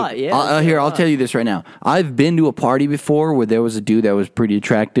a lot, yeah, there's here, a I'll lot. tell you this right now. I've been to a party before where there was a dude that was pretty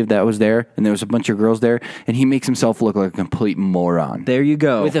attractive that was there, and there was a bunch of girls there, and he makes himself look like a complete moron. There you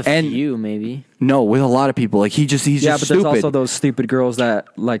go. With a And- few, maybe. No, with a lot of people, like he's yeah, just but stupid. there's also those stupid girls that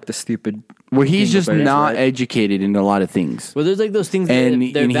like the stupid. where he's just bears, not right? educated in a lot of things. Well, there's like those things And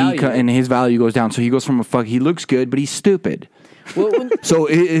that they're and valued. and his value goes down. So he goes from he looks good, but he's stupid. Well, when- So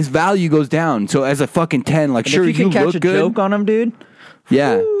his value goes down. So as a fucking 10, like And sure if you you can catch look a good, joke on him, dude.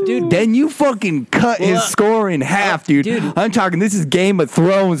 yeah, dude. Then you fucking cut his score in half, dude. I'm talking. This is Game of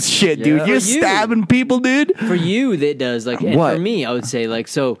Thrones shit, dude. Yeah. You're For you. stabbing people, dude. for you, that does like. And What? for me, I would say like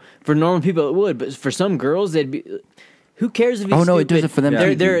so. For normal people, it would, but for some girls, they'd be. Who cares if he's Oh, no, it stupid? does it for them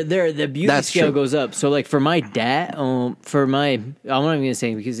too, dude. The beauty That's scale true. goes up. So like for my dad, I'm not even gonna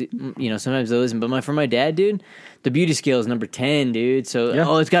say because sometimes they listen, but for my dad, dude, the beauty scale is number 10, dude. So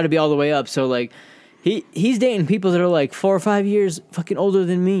Yeah. it's got to be all the way up. So like he's dating people that are like 4 or 5 years fucking older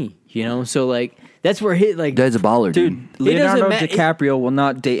than me. So like that's where Dad's a baller, dude. Dude, Leonardo doesn't ma- DiCaprio will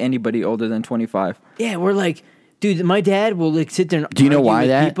not date anybody older than 25. yeah, we're like, dude, my dad will like sit there and Do you know argue why with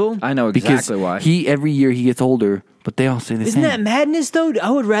that? people. I know Because exactly why. every year he gets older, but they all say the Isn't same. that madness though? I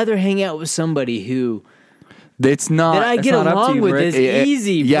would rather hang out with somebody who It's not. that I it's get not up to along you, with Rick. is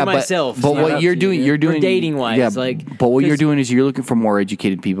easy for myself. But It's not what up you're to doing, you, you're dude. For doing dating-wise, Yeah, like, but what you're 'cause- doing is you're looking for more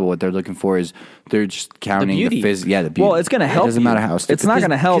educated people. What they're looking for is they're just counting the beauty. phys. Yeah, the beauty. Well, it's going to help. It doesn't you. matter how. It's stupid. not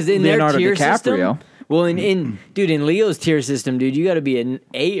going to help Because in their Leonardo tier DiCaprio. system, well, in Leo's tier system, dude, you got to be an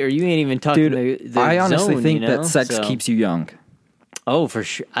 8 or you ain't even talking Dude, the I honestly zone, think you know? that sex So- keeps you young. Oh, for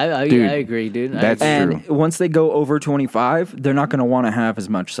sure. I Dude, agree, dude. I that's- agree. And once they go over 25, they're not going to want to have as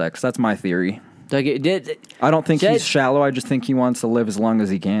much sex. That's my theory. Like it did. I don't think Jed- he's shallow. I just think he wants to live as long as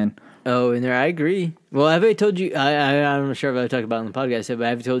he can. Oh, and there, I agree. Well, have I told you? I'm not sure if I talked about it on the podcast, but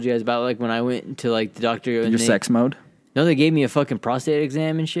have told you guys about like when I went to like the doctor? And Your sex mode. No, they gave me a fucking prostate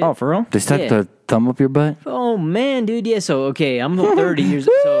exam and shit. Oh, for real? They stuck Yeah. the thumb up your butt. Oh man, dude. Yeah. So okay, I'm 30 years.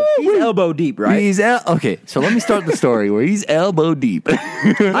 So He's elbow deep, right? Okay, so let me start the story where he's elbow deep. I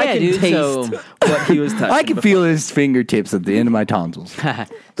yeah, can dude. taste So what he was touching. I can feel his fingertips at the end of my tonsils.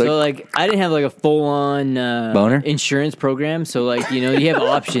 so like I didn't have like a full on Boner? insurance program. So like you have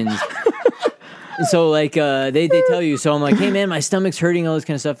options. And so like they tell you. So I'm like, hey man, my stomach's hurting, all this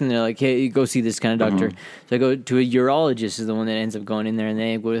kind of stuff, and they're like, hey, you go see this kind of doctor. So I go to a urologist, is the one that ends up going in there, and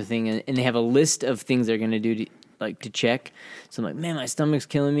they go to the thing, and they have a list of things they're gonna do to check. So I'm like, man, my stomach's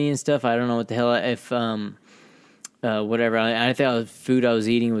killing me and stuff. I don't know what the hell if whatever. I thought food I was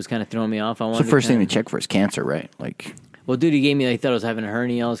eating was kind of throwing me off. I It's wanted the first thing to they check for is cancer, right? Like well, dude, he gave me. They thought I was having a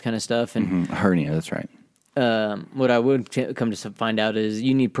hernia, all this kind of stuff, and hernia. That's right. what I would come to find out is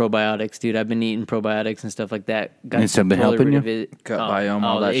you need probiotics, dude. I've been eating probiotics and stuff like that. And it's been totally helping rid you? of it. Gut biome,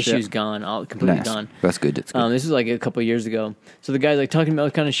 all the that issues shit. gone, all completely Nice. gone. That's good. That's good. This was like a couple of years ago. So the guy's like talking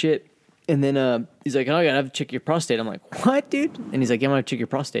about kind of shit, and then he's like, "Oh, I gotta have to check your prostate." I'm like, "What, dude?" And he's like, "Yeah, I'm gonna check your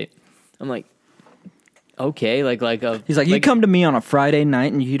prostate." I'm like, "Okay, He's like, you come to me on a Friday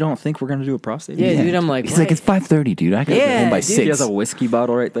night and you don't think we're going to do a prostate? yeah, dude." I'm like, He's like, "What?" it's 5:30, dude. I gotta get Yeah, home by dude. 6. He has a whiskey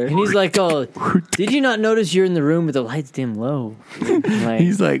bottle right there. And he's like, "Oh, did you not notice you're in the room with the lights dim low?" I'm like,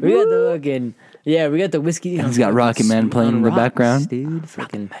 He's like, "We got the fucking we got the whiskey." He's got Rocket Man playing on in the rocks, background. dude.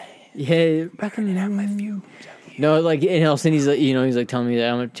 Fucking yeah, Rocket Man. No, like, and all of a sudden he's like, he's like telling me that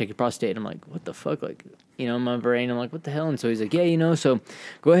I'm gonna check your prostate. I'm like, what the fuck? Like, in my brain. I'm like, what the hell? And so he's like, yeah, so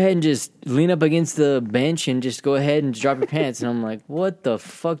go ahead and just lean up against the bench and just go ahead and drop your pants. And I'm like, what the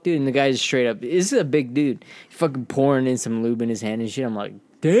fuck, dude? And the guy's straight up, this is a big dude. He's fucking pouring in some lube in his hand and shit. I'm like,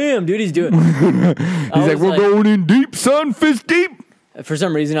 damn, dude, he's doing it. He's like, we're going in deep, son, fist deep. For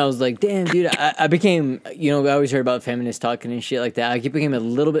some reason, I was like, damn, dude, I became, I always heard about feminists talking and shit like that. I became a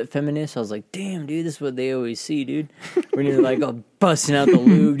little bit feminist. I was like, damn, dude, this is what they always see, dude. When you're like, busting out the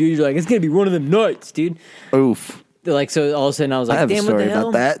lube, dude. You're like, it's going to be one of them nights, dude. Oof. Like, so all of a sudden I was like, I have damn, a story what the hell?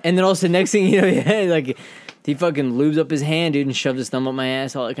 about that. And then all of a sudden, next thing you know, like, he fucking lubes up his hand, dude, and shoves his thumb up my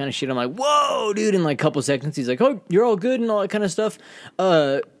ass, all that kind of shit. I'm like, whoa, dude. In like a couple seconds, he's like, oh, you're all good and all that kind of stuff.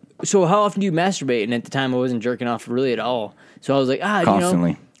 So how often do you masturbate? And at the time, I wasn't jerking off really at all. So I was like,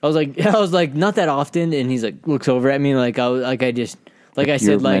 constantly. I was like, not that often. And he's like, looks over at me like I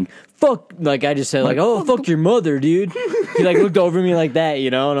said, fuck, like I just said, like, oh, fuck your mother, dude. He like looked over me like that,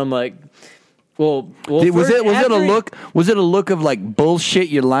 and I'm like, well, was it a look of like bullshit?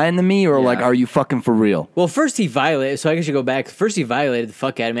 You're lying to me, or like, are you fucking for real? Well, first he violated, so I guess you go back. First he violated the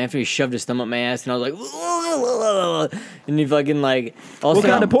fuck out of me after he shoved his thumb up my ass, and I was like, and he fucking like, what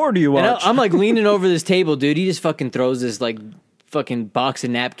kind of porn do you watch? I'm like leaning over this table, dude. He just fucking throws this like fucking box of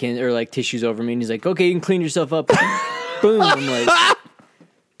napkins or like tissues over me, and he's like, okay, you can clean yourself up. Boom. I'm like,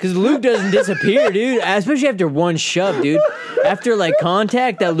 because lube doesn't disappear, dude. Especially after one shove, dude. After like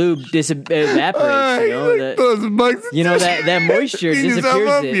contact, that lube evaporates. That moisture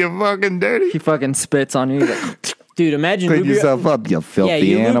disappears. You fucking dirty. He fucking spits on you. Like, dude, imagine clean yourself up, you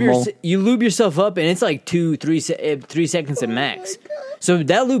filthy animal. You lube yourself up, and it's like 3 seconds at max. So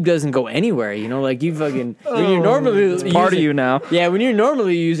that lube doesn't go anywhere, like you fucking when you're normally it's part of you now. Yeah, when you're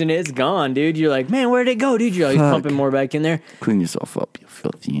normally using it, it's gone, dude. You're like, man, where'd it go, dude? You're like pumping more back in there. Clean yourself up, you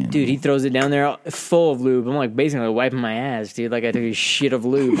filthy animal. Dude, he throws it down there full of lube. I'm like basically wiping my ass, dude. Like I took a shit of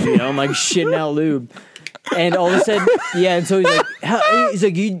lube, I'm like shitting out lube. And all of a sudden, and so he's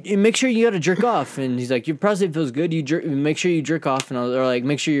like, you make sure you got to jerk off, and he's like, your prostate feels good. Make sure you jerk off, or like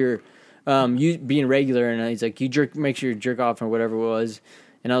make sure you're you being regular, and he's like, make sure you jerk off or whatever it was.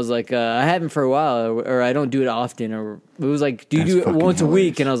 And I was like, I haven't for a while, or I don't do it often, or it was like, do you do it once a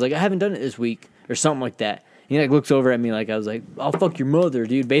week? And I was like, I haven't done it this week, or something like that. And he like looks over at me like I was like, I'll fuck your mother,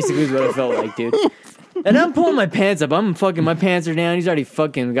 dude. Basically is what I felt like, dude. And I'm pulling my pants up. I'm fucking, my pants are down. He's already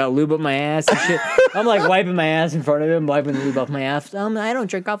fucking got lube up my ass and shit. I'm like wiping my ass in front of him, wiping the lube off my ass. I don't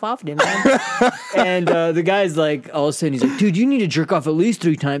jerk off often, man. And the guy's like, all of a sudden, he's like, dude, you need to jerk off at least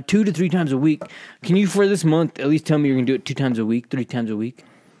 2 to 3 times a week. Can you, for this month, at least tell me you're going to do it 2 times a week, 3 times a week?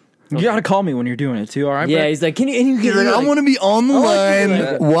 You gotta call me when you're doing it too, all right? Yeah, he's like, can you? And you he's like, I want to be on the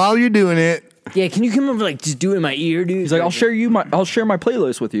line while you're doing it. Yeah, can you come over like just do it in my ear, dude? He's like, I'll share my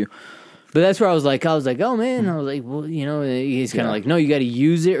playlist with you. But that's where I was like, oh man, I was like, well, he's kind of like, no, you got to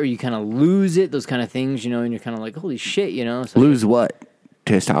use it or you kind of lose it, those kind of things, and you're kind of like, holy shit, So lose what?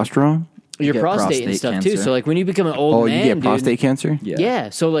 Testosterone? Your prostate and stuff cancer. Too. So like when you become an old man, you get prostate cancer? Yeah.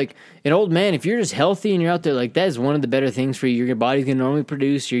 So like an old man, if you're just healthy and you're out there, like that is one of the better things for you. Your body's gonna normally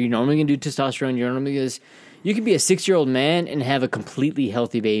produce. You're normally gonna do testosterone. You're normally gonna. You could be a 6-year-old man and have a completely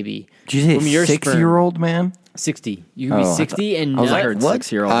healthy baby. Did you say 6-year-old man? 60. You could be 60 and nut. I heard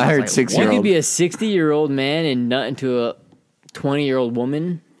 6-year-old. I heard 6-year-old. You could be a 60-year-old man and nut into a 20-year-old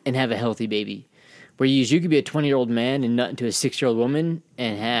woman and have a healthy baby. Whereas you could be a 20-year-old man and nut into a 6-year-old woman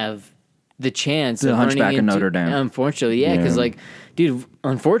and have the chance of Hunchback of Notre Dame. Unfortunately, because like, dude,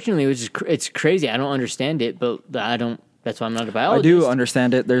 unfortunately, it's crazy. I don't understand it, but I don't. That's why I'm not a biologist. I do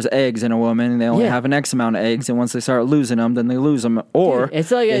understand it. There's eggs in a woman, and they only have an X amount of eggs, and once they start losing them, then they lose them. Or dude, it's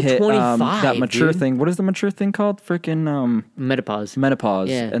like a 25. That mature dude. thing. What is the mature thing called? Freaking menopause.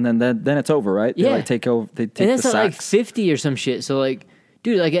 Yeah, and then it's over, right? Yeah, they like take over. They take and it's the like sacks. 50 or some shit. So like,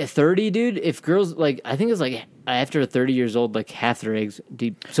 dude, like at 30, dude, if girls like, I think it's like after 30 years old, like half their eggs,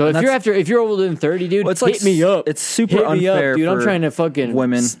 dude. So if you're older than 30, dude, well, it's like, hit me up. It's super unfair, dude. for I'm trying to fucking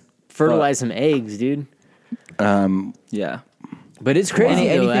women fertilize some eggs, dude. Yeah. But it's crazy.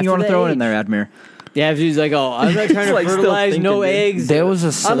 Anything you want to throw in there, Admir? Yeah, if she's like, oh, I'm not trying to like fertilize, no eggs. There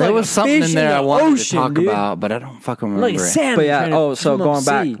was something in there I wanted to talk about, but I don't fucking remember like it. But yeah, so going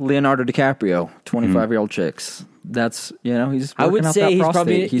back, Leonardo DiCaprio, 25-year-old chicks. That's he's. I would say he's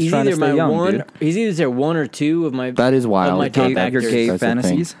probably he's trying to stay young, one. Dude. He's either 1 or 2 of my. That is wild. Of my top actors. Your gay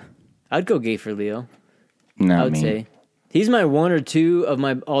fantasies. I'd go gay for Leo. Not I would say. He's my 1 or 2 of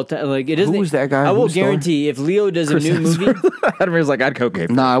my all-time. Like it doesn't. Who's that guy? I will guarantee if Leo does a new movie. Admir's like, I'd go gay.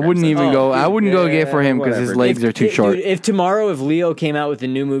 No, I wouldn't even go. I wouldn't go gay for him because his legs are too short. Dude, if tomorrow, if Leo came out with a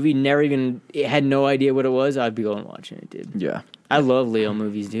new movie, had no idea what it was, I'd be going watching it, dude. Yeah, I love Leo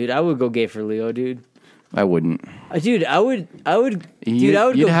movies, dude. I would go gay for Leo, dude. I wouldn't. Dude, I would. Dude, I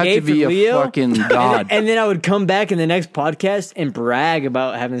would You'd go have gay to be for a Leo, fucking god. and then I would come back in the next podcast and brag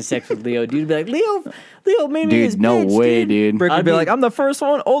about having sex with Leo. Dude, be like, Leo made me his Dude, no bitch, way, dude. Brick I'd would be be- like, I'm the first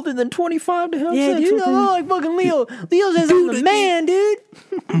one older than 25 to have Yeah, sex dude, with I'm him. like fucking Leo. Leo says I'm the man, dude.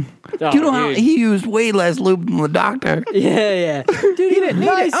 Oh, You know how dude. he used way less lube than the doctor. Yeah. Dude, he didn't need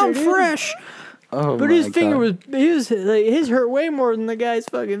it. I'm fresh. Oh But his finger was like his hurt way more than the guy's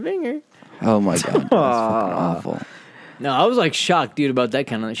fucking finger. Oh my god, that's fucking awful. No, I was like shocked, dude, about that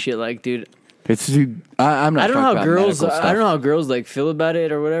kind of shit. Like, dude, It's dude, I'm not. I don't know shocked how about girls. medical I don't know stuff. how girls like feel about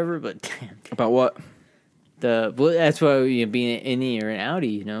it or whatever. But damn, About what? well, that's why you know, being an innie or an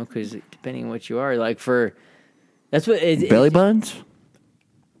outie, you know, because depending on what you are, like that's what Belly buttons.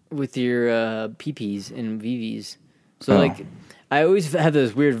 with your PPs and VVs. So Oh. like, I always have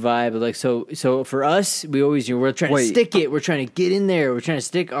this weird vibe. Like so for us, we always we're trying to stick it. We're trying to get in there. We're trying to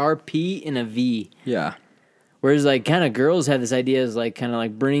stick our P in a V. Yeah. Whereas like kind of girls have this idea is like kind of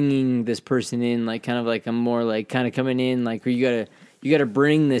like bringing this person in, like kind of like I'm more like kind of coming in like where you gotta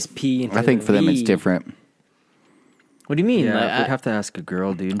bring this P into I think the for them it's V. different. What do you mean? Yeah, Like, we'd have to ask a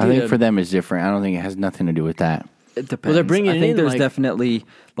girl, dude. I think for them it's different. I don't think it has nothing to do with that. It depends. Well, they're bringing I it think in, there's like- definitely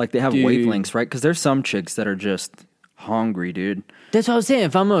like they have Dude. wavelengths, right? Because there's some chicks that are just hungry, dude. That's what I was saying.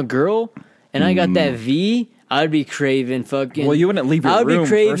 If I'm a girl and I got that V, I'd be craving fucking. Well, you wouldn't leave your I'd room, be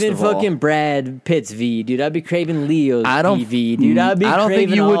craving first of all. fucking Brad Pitt's V, dude. I'd be craving Leo's I don't- V, dude. I'd be I don't think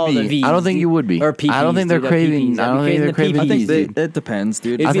craving you would all be. the V's, I don't think dude. you would be. Or PPs, I don't think they're dude, craving- PPs. I I'd don't be think they're craving craving I the think PPs. it depends,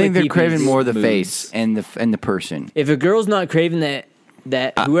 dude. It'd I be think the they're craving PPs. more the Moods. face and the person. If a girl's not craving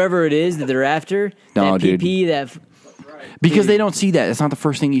that whoever it is that they're after, No, that PP, that Because they don't see that. It's not the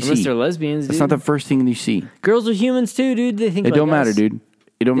first thing you unless see. they're lesbians, dude. It's not the first thing you see. Girls are humans too, dude. They think It like don't matter, us. dude.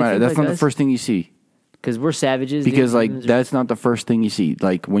 It don't They matter. think That's like not the us. first thing you see. Because we're savages. dude. Because like Humans are- that's not the first thing you see.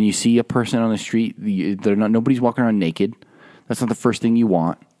 Like when you see a person on the street, they're not. Nobody's walking around naked. That's not the first thing you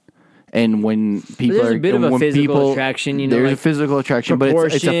want. And when people there's are a bit of a when physical people- attraction, you know, there's like a physical attraction, but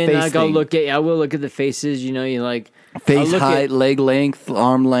it's a face like, I'll thing. I will look at the faces. You know, you like I'll Face look height, at- leg length,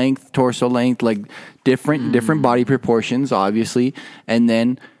 arm length, torso length, like different body proportions, obviously. And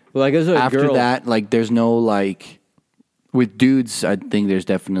then Well, I guess with a after girl, that, like there's no like with dudes. I think there's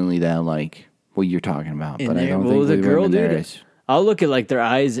definitely that like what you're talking about, in but I there. don't Well, think with a with girl, women there dude, is. I'll look at like their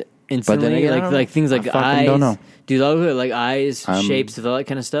eyes instantly, again, I don't like know. things like I fucking eyes. don't know. Dude, I'll look at like eyes, I'm- shapes, all that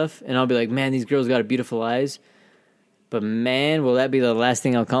kind of stuff, and I'll be like, man, these girls got beautiful eyes. But man, will that be the last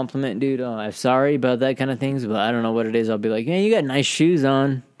thing I'll compliment, dude? Oh, I'm sorry about that kind of things, but I don't know what it is. I'll be like, man, you got nice shoes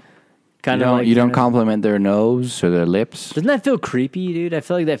on. Kind of like You don't kinda- compliment their nose or their lips. Doesn't that feel creepy, dude? I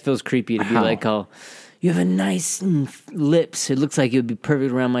feel like that feels creepy to be How? like, oh, you have a nice lips. It looks like it would be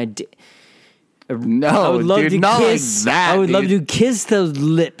perfect around my dick. No, I would love dude, to not kiss. like that. I would love dude. to kiss those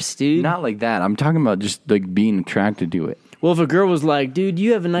lips, dude. Not like that. I'm talking about just like being attracted to it. Well, if a girl was like, dude,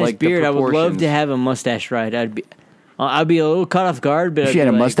 you have a nice Like the beard, I would love proportions. to have a mustache ride. I'd be a little caught off guard, but If I'd she had be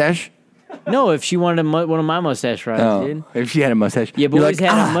a like- mustache, No, if she wanted one of my mustache rides, dude. if she had a mustache, Yeah, you're boys like,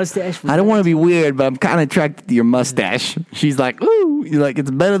 had a mustache. I don't want to be weird, but I'm kind of attracted to your mustache. She's like, ooh, you're like, it's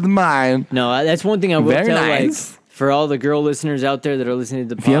better than mine. No, that's one thing I will Very tell. nice. Like, for all the girl listeners out there that are listening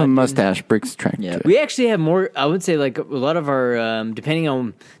to the If you have a pod, mustache, Brick's attracted to it. we actually have more. I would say like a lot of our, depending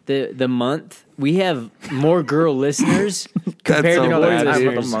on the month, we have more girl listeners compared so to boy bad,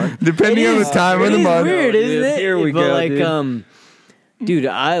 dude. listeners. Depending It on the is- time of it the is month. weird, isn't it? Here we But go, like, dude. dude,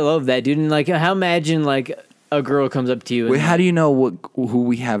 I love that, dude. And like, how imagine like a girl comes up to you and Wait, how do you know who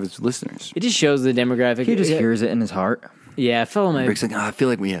we have as listeners? it just shows the demographic. He just hears it in his heart. Yeah, I follow my Brick's like, I feel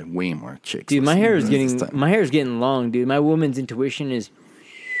like we had way more chicks. dude. My listening hair is to getting this time. long, dude. My woman's intuition is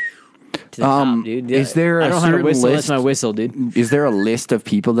to the top, dude. is there I a don't know how to certain whistle. list? That's my whistle, dude. Is there a list of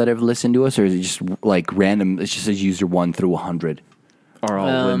people that have listened to us, or is it just like random? It just says user 1 through 100. Are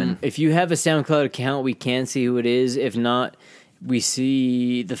all women. If you have a SoundCloud account, we can see who it is. If not, we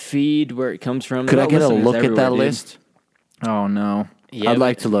see the feed where it comes from. Could I get a listeners look at everywhere, that dude. list? Oh no. Yeah, I'd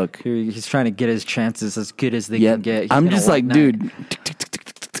like to look. He's trying to get his chances as good as they Yeah, can get. He's I'm gonna just like, want dude.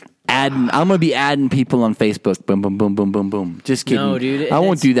 Adding, I'm gonna be adding people on Facebook. Boom, boom, boom, boom, boom, boom. Just kidding. No, dude, I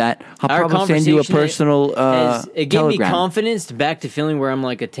won't it's- do that. I'll our probably send you a conversation personal it gave me telegram. confidence back to feeling where I'm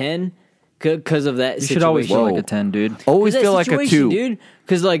like a 10 because of that. You should always feel Whoa. like a 10, dude. Always That feel like a situation, 2. dude.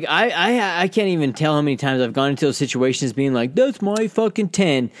 Because like I can't even tell how many times I've gone into those situations being like, that's my fucking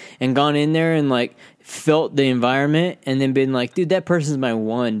 10, and gone in there and like felt the environment and then been like, dude, that person's my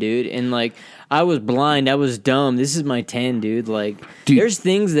 1, dude. And like I was blind, I was dumb. This is my 10, dude. Like Dude. there's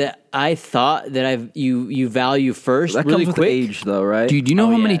things that I thought that you value first That really comes quick. with age, though, right? Dude, do you know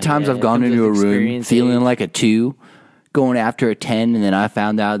Oh, how many yeah, times yeah, I've it gone comes into a with room experience, feeling age. like a 2? going after a 10, and then I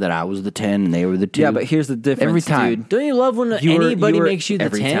found out that I was the 10 and they were the 2. Yeah, but here's the difference, Every time. dude. Don't you love when You were- anybody you were- makes you the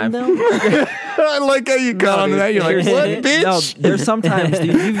every 10, time. though? I like how you got onto that. You're like, what, bitch? No, there's sometimes,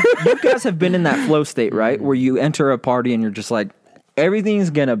 dude, you guys have been in that flow state, right? Where you enter a party and you're just like, everything's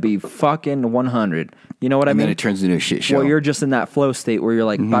gonna be fucking 100. You know what I And mean? then it turns into a shit show. Well, you're just in that flow state where you're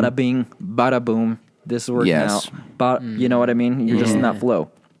like, bada bing, bada boom. This is working Yes. out. You know what I mean? You're just in that flow.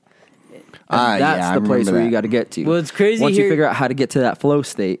 And that's yeah, I the place remember where that. you got to get to. Well, it's crazy once here- you figure out how to get to that flow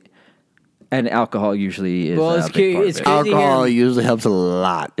state, and alcohol usually is. Well, a it's big part of it's it. crazy Alcohol hearing- usually helps a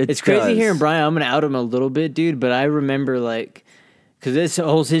lot. It It's crazy does. hearing Brian. I'm gonna out him a little bit, dude. But I remember like, because this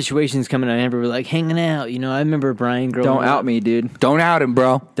whole situation's coming. I remember like hanging out. You know, I remember Brian growing Don't up. out me, dude. Don't out him,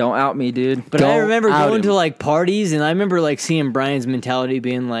 bro. Don't out me, dude. But I Don't remember out going him. to like parties, and I remember like seeing Brian's mentality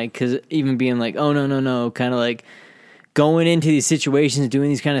being like, because even being like, oh no, kind of like going into these situations, doing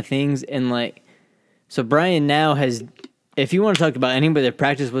these kind of things, and like, so Brian now has. If you want to talk about anybody that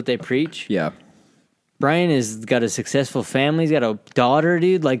practice what they preach, Yeah. Brian has got a successful family. He's got a daughter,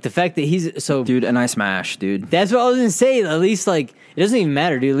 dude. Like the fact that he's so Dude, and I smash, dude. That's what I was gonna say. At least like it doesn't even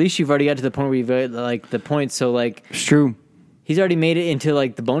matter, dude. At least you've already got to the point where you've got, like the points. So like It's true. he's already made it into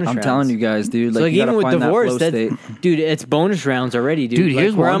like the bonus I'm rounds. telling you guys, dude. So like you gotta even with find divorce, that that's flow state. dude, it's bonus rounds already, dude. Dude, Like,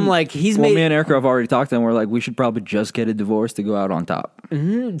 here's where one- I'm like he's Well, made. me and Erica have already talked, and we're like, we should probably just get a divorce to go out on top.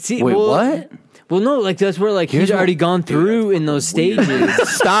 See, Wait, well, what? Well, no, like that's where like Here's he's already what- gone through in those stages.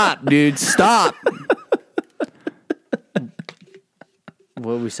 Stop, dude. Stop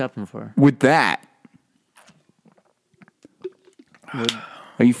What are we stopping for? with that.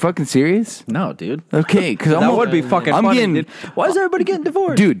 Are you fucking serious? No, dude. Okay, because That would be fucking I'm funny, getting- dude. Why is everybody getting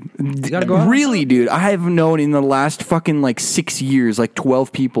divorced? Dude, gotta go out on really, dude. I have known in the last fucking like 6 years, like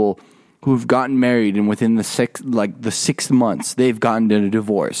 12 people who have gotten married, and within the 6 months, they've gotten a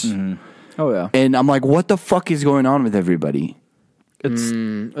divorce. Oh, yeah. And I'm like, what the fuck is going on with everybody? It's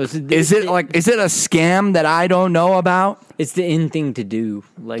Is it a scam that I don't know about? It's the in thing to do.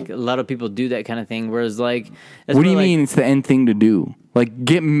 Like a lot of people do that kind of thing. Whereas like, that's What do where, you like, mean it's the end thing to do? Like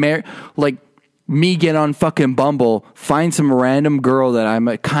get married, like me get on fucking Bumble, find some random girl that I'm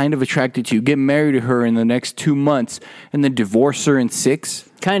kind of attracted to, get married to her in the next 2 months, and then divorce her in 6?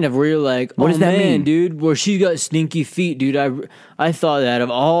 Kind of where you're like, What oh does that man, mean? dude, well she's got stinky feet, dude. I thought that of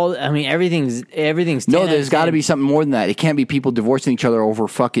all. I mean, everything's. 10 No, out there's of got to 10. be something more than that. It can't be people divorcing each other over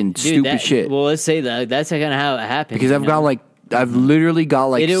fucking Dude, stupid that- shit. Well, let's say that that's kind of how it happens. Because I've literally got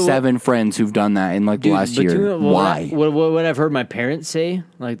like It- 7 friends who've done that in like the last year. Why? What I've heard my parents say,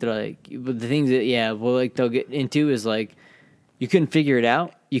 like they're like, but the things that like they'll get into is like, you couldn't figure it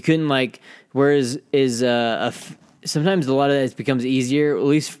out. You couldn't like. Whereas sometimes a lot of that becomes easier, at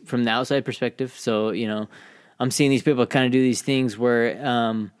least from the outside perspective. So I'm seeing these people kind of do these things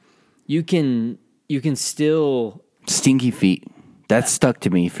where you can still. Stinky feet. That stuck to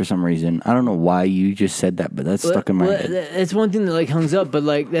me for some reason. I don't know why you just said that, but that's stuck in my head. That's one thing that like hangs up, but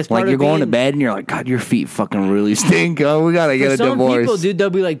like that's part Like you're of going to being- bed and you're like, God, your feet fucking really stink. Oh, we gotta get For a some divorce. people, dude, they'll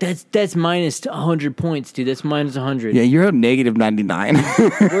be like, "That's minus 100 points, dude. That's minus 100." Yeah, you're a negative 99.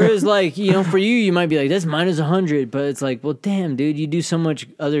 Whereas, like, for you might be like, "That's minus 100," but it's like, well, damn, dude, you do so much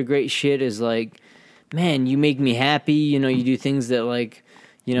other great shit. Is like, man, you make me happy. You do things that like.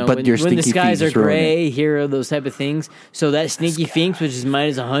 But your when the stinky skies feet are just ruin gray, hero, those type of things. So that stinky feet, which is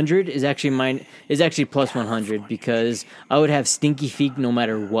minus 100, is actually plus 100 because I would have stinky feet no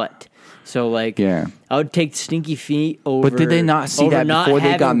matter what. So like, Yeah. I would take stinky feet over. But did they not see over that not before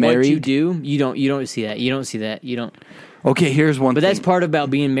they got having what you married? do, you don't see that. You don't see that. You don't. Okay, here's one But thing. that's part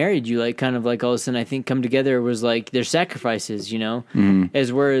about being married. You like kind of like all of a sudden I think come together was like there's sacrifices, Mm-hmm.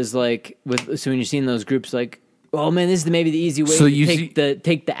 as whereas like so when you're seeing those groups like, oh man, this is maybe the easy way So to you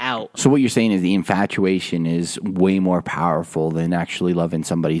take the out. So what you're saying is the infatuation is way more powerful than actually loving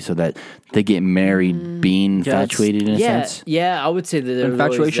somebody, so that they get married being infatuated in a sense. Yeah, I would say that there's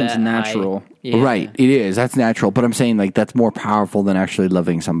Infatuation's always that natural. high- yeah. Right, it is. That's natural. But I'm saying like that's more powerful than actually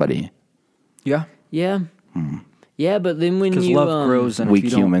loving somebody. Yeah. Yeah. Yeah, but then when Because you love grows, and if Weak you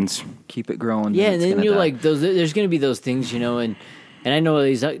don't humans. keep it growing. Yeah, then and it's then gonna you're die. like those. There's going to be those things, and I know what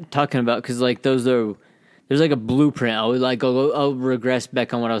he's talking about because like those are. There's like a blueprint. I'll regress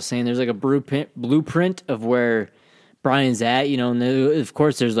back on what I was saying. There's like a blueprint of where Brian's at, and of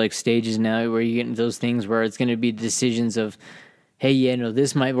course there's like stages now where you get into those things where it's going to be decisions of, hey,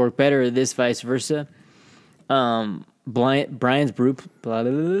 this might work better, or this vice versa. Brian's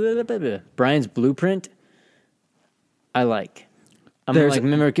blueprint, I like.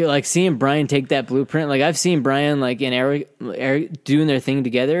 Remember like seeing Brian take that blueprint. Like I've seen Brian like and Eric doing their thing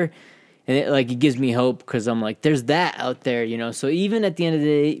together. And it gives me hope because I'm like, there's that out there, you know. So even at the end of the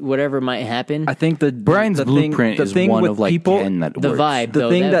day, whatever might happen, I think Brian's the blueprint the is thing one with of like people, 10 that the works. vibe, the though,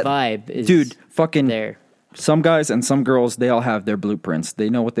 thing that that vibe is dude, fucking there. Some guys and some girls, they all have their blueprints. They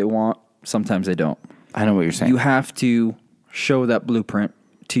know what they want. Sometimes they don't. I know what you're saying. You have to show that blueprint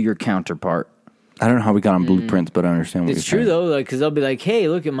to your counterpart. I don't know how we got on blueprints, but I understand what It's you're true saying. though, because they'll be like, "Hey,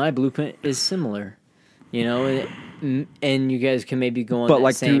 look at my blueprint is similar," you know, and you guys can maybe go on. But that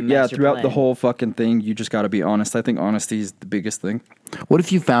like, same master throughout the plan. whole fucking thing, you just got to be honest. I think honesty is the biggest thing. What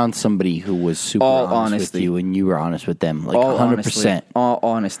if you found somebody who was super All honest honesty. with you and you were honest with them, like All 100%, all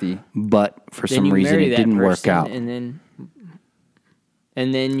honesty. but for Then some you reason marry it that didn't work person, out?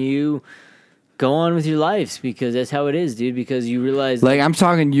 and then you go on with your lives because that's how it is, dude. Because you realize, Like, I'm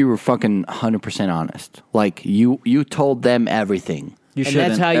talking, you were fucking 100% honest. Like, you told them everything. You and shouldn't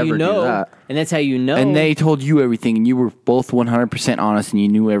that's how ever you do know, that. and that's how you know, And they told you everything, and you were both 100% honest, and you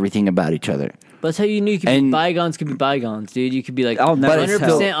knew everything about each other. That's how you knew. Bygones could be bygones, dude. You could be like, I'll never 100%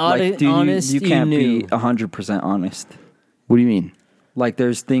 tell. Like, dude, honest. you can't knew. be 100% honest. What do you mean? Like,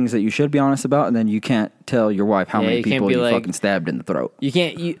 there's things that you should be honest about, and then you can't tell your wife how Yeah, many you can't people be you like- fucking stabbed in the throat. You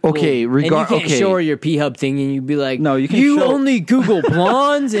can't. You, Okay, and you can't okay. show her your P-Hub thing, and you'd be like, No, you can You show- only Google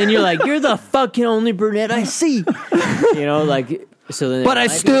blondes, and you're like, you're the fucking only brunette I see. You know, like so. Then But I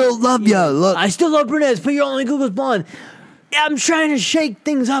still love you. Look, I still love brunettes, but you're only Google's blonde. Yeah, I'm trying to shake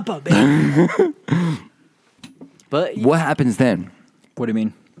things up a bit. But what happens then? What do you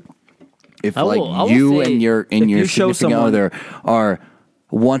mean? If I will- like I will you say, and your you show significant someone- other are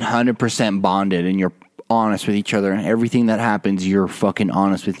 100% bonded and you're honest with each other and everything that happens you're fucking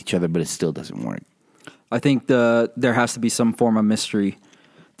honest with each other, but it still doesn't work. I think there has to be some form of mystery.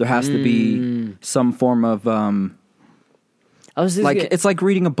 There has to be some form of I was just like gonna- it's like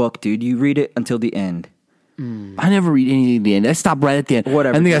reading a book, dude. You read it until the end. I never read anything at the end. I stop right at the end.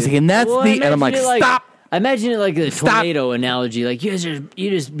 Whatever, And the guy's dude. like, and that's Well, the and I'm like, imagine it stop. I imagine it like the Stop. tornado analogy. Like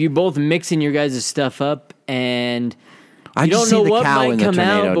you're both mixing your guys' stuff up, and I you just don't see know the what cow might in the come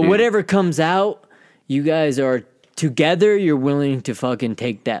tornado, out. But dude. whatever comes out, you guys are together. You're willing to fucking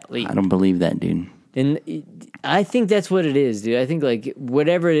take that leap, I don't believe that, dude. and I think that's what it is, dude. I think like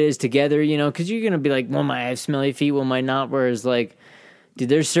whatever it is together, you know, because you're gonna be like, well, might I have smelly feet, well, might not. Whereas like. Dude,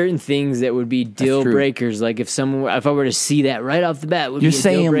 there's certain things that would be deal true. breakers. Like if I were to see that right off the bat, would You're be a deal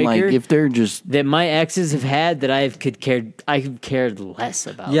saying breaker. like if they're just That my exes have had that I cared less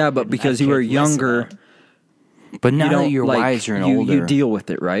about. Yeah, but and because I've you were cared less younger, about. but now you that don't you're like, wiser and you older deal with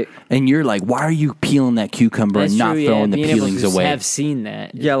it, right? and you're like, why are you peeling that cucumber That's and not true, throwing the being able peelings to away? Have seen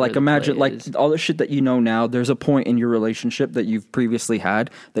that. is Yeah, where like the imagine play like is. all the shit that you know now. There's a point in your relationship that you've previously had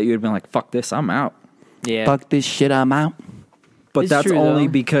that you had been like, "Fuck this, I'm out." Yeah, Fuck this shit, I'm out. But It's that's true, only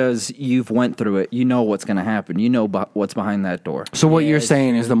though. because you've went through it. You know what's going to happen. You know what's behind that door. So what Yeah, you're it's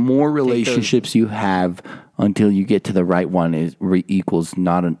saying is the more those- relationships you have until you get to the right one is equals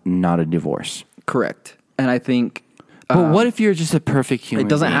not a divorce. Correct. And I think But what if you're just a perfect human? it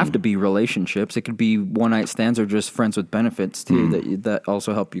doesn't being? have to be relationships. It could be one night stands or just friends with benefits too that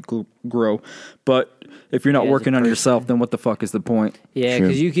also help you grow. But if you're not Yeah, as a working on person. yourself, then what the fuck is the point? yeah, Sure.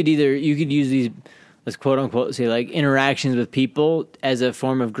 because you could use these, let's quote unquote say like interactions with people as a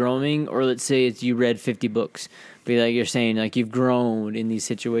form of growing, or let's say it's you read 50 books, but like you're saying like you've grown in these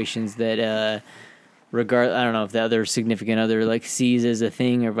situations that I don't know if the other significant other like sees as a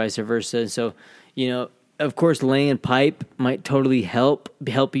thing or vice versa. So you know. Of course, laying pipe might totally help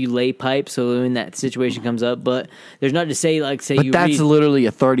you lay pipe. So when that situation comes up, but there's not to say like say But you that's read, literally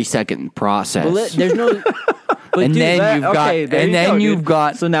a 30-second process. well, there's no. But And dude, then that- you've got- there and you then go, you've dude.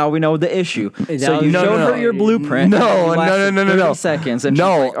 got- So now we know the issue. So you No, showed no, her no. your blueprint. No, and you no, lasted no, no, 30 no. seconds, and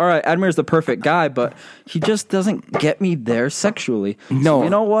No. she's like, "All right, Admir's the perfect guy, but he just doesn't get me there sexually." No. So you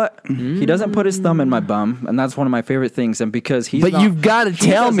know what? He doesn't put his thumb in my bum, and that's one of my favorite things. And because he's But not, you've got to he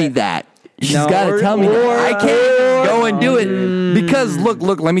tell me doesn't- that. She's No, got to tell me that. I can't just go and do it because look.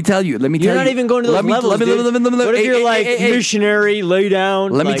 Let me tell you. You're not even going to those Let me- levels. let me- dude. let me- What if hey, you're hey, like hey, hey. missionary, lay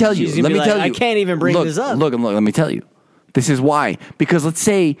down? Let me like, tell you. she's gonna Let be me like, tell you. I can't even bring look, this up. Look. Let me tell you. This is why. Because let's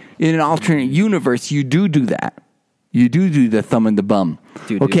say in an alternate universe, you do that. You do the thumb in the bum.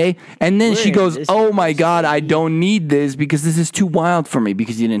 Dude, okay? And then We're she in goes, this "Oh my universe. God, I don't need this because this is too wild for me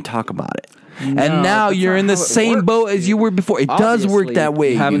because you didn't talk about it." And now that's you're not in the how it same works, boat as you were before. It does work Obviously, that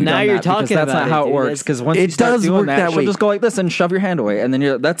way. you haven't dude. Now done you're that because talking that's about not it, how it dude. works. That's- Because once It you start does doing work that, that she'll way. just go like this and shove your hand away, and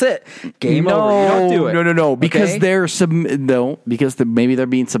then that's it. Game over. You don't do it. No. Because Okay? they're maybe they're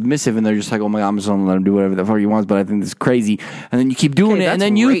being submissive and they're just like, oh my God, I'm just gonna let him do whatever the fuck he wants. But I think this is crazy. And then you keep doing Okay, it, and that's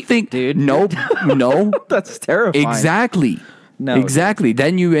then you rape, think, dude. nope, no, That's terrifying. exactly. No, exactly.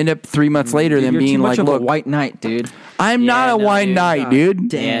 Then you end up 3 months later, Dude, then you're being too much like, of "Look, a white knight, dude. I'm not a white knight, dude."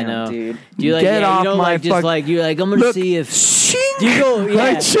 Damn, no. dude. Do you like, Get off you don't my like just fuck- like you're like I'm gonna Look, see if Shink! You go- yeah.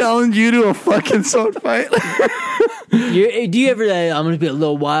 I challenge you to a fucking sword fight. do you ever like, I'm gonna be a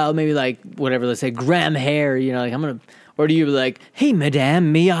little wild, maybe like whatever, let's say Graham hair, you know, like I'm gonna, or do you be like, hey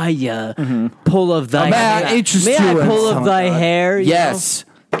madame, may I pull of thy May I hair? interest May I you in pull of some- thy hair? you Yes.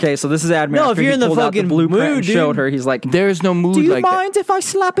 Okay, so this is Admin. No, if After you're he in the pulled out fucking blueprint mood, and showed dude. her, he's like, There's no mood "Do you like that. mind if I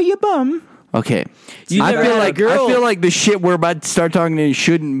slap your bum?" Okay. You I never feel had a like girl- I feel like the shit we're about to start talking to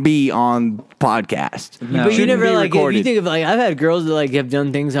shouldn't be on podcast. No. But you Shouldn't never be like if recorded. you think of like I've had girls that like have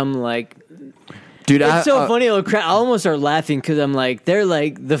done things I'm like Dude, it's so funny. I almost start laughing because I'm like, they're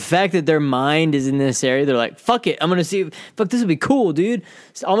like, the fact that their mind is in this area, they're like, fuck it. I'm going to see, fuck, this would be cool, dude.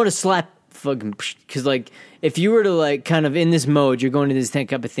 So I'm going to slap fucking, because like, if you were to like kind of in this mode, you're going to this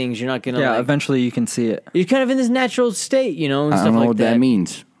type of things, you're not going to Yeah, like, eventually you can see it. you're kind of in this natural state, you know, and I stuff don't know like what that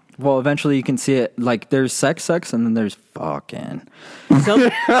means. Well, eventually you can see it. Like, there's sex, and then there's fucking. Some,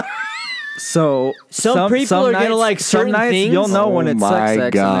 So Some people are gonna nights- like some certain nights things. You'll know when Oh it's my sex,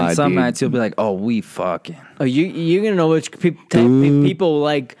 and God, then some dude. nights you'll be like, "Oh, we fucking." oh, you're going to know which type of people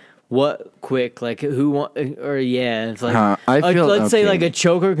like what quick, like who want, or yeah, it's like, I feel- let's say okay. like a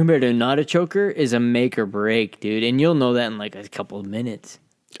choker compared to not a choker is a make or break, dude. And you'll know that in like a couple of minutes.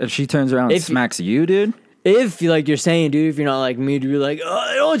 If she turns around and If- smacks you, dude. If like you're saying, dude, if you're not like me, to be like,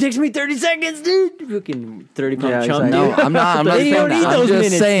 oh, it only takes me 30 seconds, dude. Fucking 30-pound Yeah, chump, exactly. dude. No, I'm not. I'm But not then you saying don't need that. I'm those just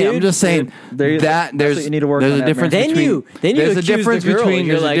minutes, saying. dude. I'm just saying There- that that's there's what you need to work there's on, a difference Then between you there's a accuse difference the girl. between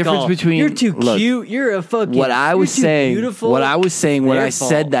You're there's a like, difference oh, between you're too look, cute. You're a fucking. What I was you're too saying, beautiful. what I was saying when Their I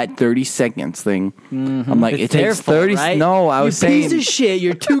said fault. that 30 seconds thing, I'm like, It's it their takes fault, 30. right? No, I was you saying. piece of shit.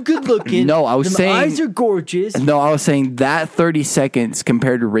 You're too good looking. No, I was Them saying- eyes are gorgeous. No, I was saying that 30 seconds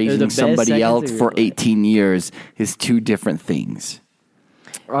compared to the raising best somebody seconds else of for your life. 18 years is two different things.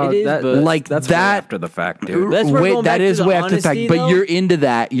 It is, but- Like that's that- way after the fact, dude. That's where Wait, going that back to is the way after the fact. honesty, But though. you're into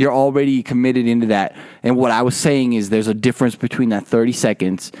that. You're already committed into that. And what I was saying is there's a difference between that 30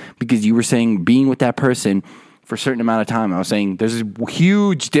 seconds because you were saying being with that person for a certain amount of time. I was saying there's a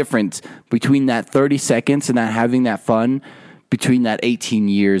huge difference between that 30 seconds and that having that fun between that 18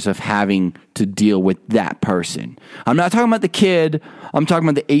 years of having to deal with that person. I'm not talking about the kid. I'm talking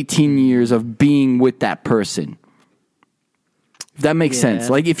about the 18 years of being with that person. If that makes sense.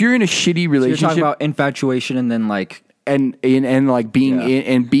 Like if you're in a shitty You're relationship talking about infatuation, and then like and like being Yeah.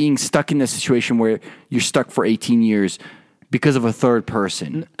 and being stuck in this situation where you're stuck for 18 years because of a third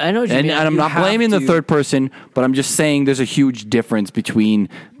person. I know what you and, mean. and I'm You not have blaming the to- third person, but I'm just saying there's a huge difference between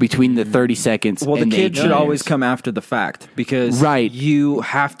the 30 seconds well, the and kid 18 should always years. come after the fact because Right. you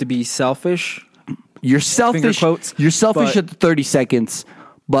have to be selfish. You're selfish. quotes, You're selfish but- at the 30 seconds,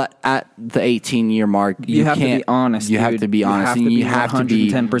 but at the 18-year mark, You have to be can't- honest, You have dude. to be You honest, have and to you be have to be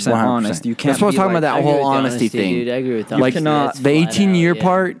 110% honest. You can't That's what I was be talking like- about. I That agree whole with the honesty thing. dude. I agree with that. Like cannot- the Flat 18-year out, yeah.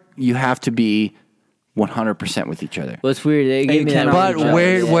 part, you have to be 100% with each other. Well, it's weird. They gave me that. cannot But be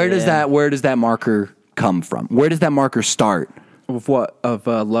jealous. where does that marker come from? Where does that marker start Of what? Of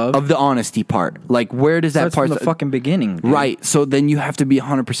love? of the honesty part? Like where does that Starts part from the fucking beginning, dude. Right. So then you have to be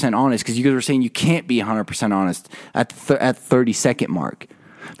 100% honest because you guys were saying you can't be 100% honest at the at 30-second mark.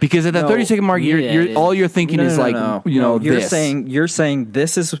 Because at that No. 30-second mark, Yeah, you're dude. all you're thinking No, is no, like, no. you know, No, you're this. saying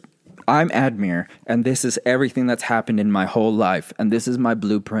this is I'm Admir, and this is everything that's happened in my whole life, and this is my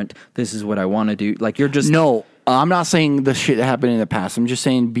blueprint. This is what I want to do. Like you're just No, I'm not saying the shit that happened in the past. I'm just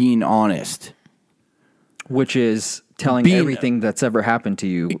saying being honest. which is telling Being- everything that's ever happened to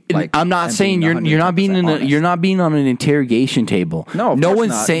you. Like I'm not and saying being you're not being 110% in a, honest. you're not being on an interrogation table. No, of no course one's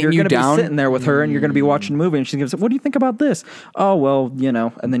not. saying you're you gonna down. be sitting there with her, and you're going to be watching a movie, and she's going to say, "What do you think about this?" Oh, well, you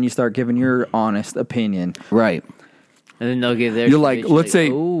know, and then you start giving your honest opinion, Right. And then they'll give their. You're like, let's say,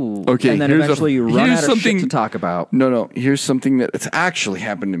 ooh. okay, and then here's eventually you run here's out of something shit to talk about. No, here's something that it's actually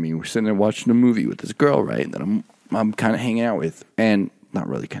happened to me. We're sitting there watching a movie with this girl, right? That I'm kind of hanging out with, and not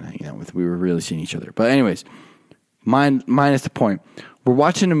really kind of hanging out with. We were really seeing each other, but anyways, mine is the point. We're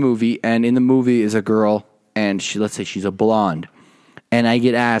watching a movie, and in the movie is a girl, and let's say she's a blonde, and I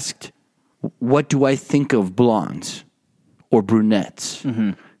get asked, what do I think of blondes or brunettes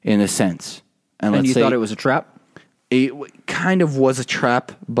in a sense? And let's you say- thought it was a trap? it kind of was a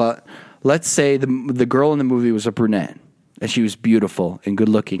trap, but let's say the girl in the movie was a brunette and she was beautiful and good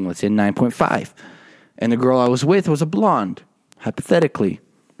looking. Let's say 9.5, and the girl I was with was a blonde, hypothetically.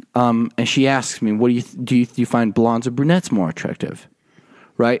 And she asks me, "What do you find blondes or brunettes more attractive?"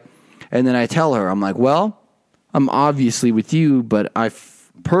 Right? And then I tell her, I'm like, "Well, I'm obviously with you, but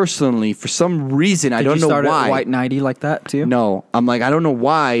personally, for some reason, I Did don't you know start why." at white nighty like that too? No, I'm like, I don't know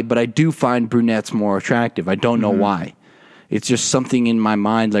why, but I do find brunettes more attractive. I don't know why. It's just something in my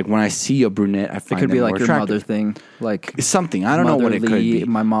mind. Like when I see a brunette, I It find could them be more like your attractive. mother thing. Like It's something. I don't know what it could motherly, be.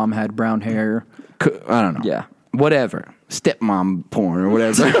 My mom had brown hair. I don't know. Yeah. Whatever. Stepmom porn or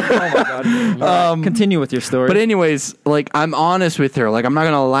whatever. Continue with your story. But anyways, like I'm honest with her. Like I'm not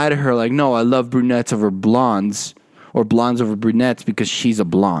gonna lie to her. Like no, I love brunettes over blondes or blondes over brunettes because she's a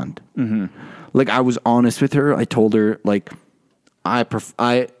blonde. Mm-hmm. Like I was honest with her. I told her like I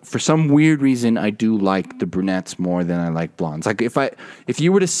for some weird reason I do like the brunettes more than I like blondes. Like if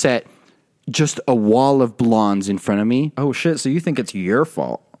you were to set just a wall of blondes in front of me. oh shit! So you think it's your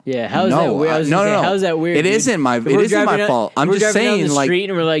fault? Yeah, how's No, that weird? I was no, gonna no, say, no. how's that weird? It dude? isn't my- If it we're isn't my driving fault. I'm if we're just driving down saying, the like- street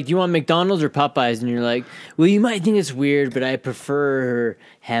and we're like, "Do you want McDonald's or Popeyes?" And you're like, "Well, you might think it's weird, but I prefer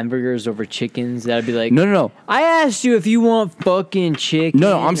hamburgers over chickens." That'd be like, No. I asked you if you want fucking chicken.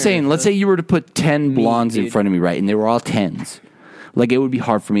 No, I'm or saying, let's say you were to put 10 blondes in dude. front of me, right? And they were all 10s. Like, it would be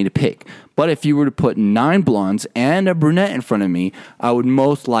hard for me to pick. But if you were to put 9 blondes and a brunette in front of me, I would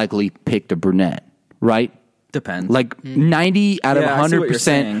most likely pick the brunette, right? Depends. Like 90 out of Yeah, I see what you're 100%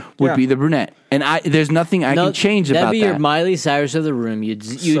 saying. would Yeah. be the brunette. And there's nothing I can change that'd about be that. your Miley Cyrus of the room.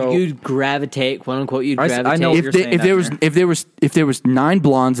 You'd gravitate, quote unquote. You'd I gravitate. know what if, you're they, saying, if there was 9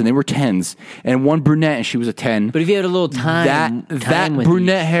 blondes and they were 10s and one brunette and she was a 10, But if you had a little time, that with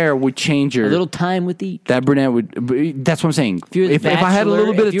brunette hair would change her. each, a little time with each. That brunette would. That's what I'm saying. If, you were the If I had a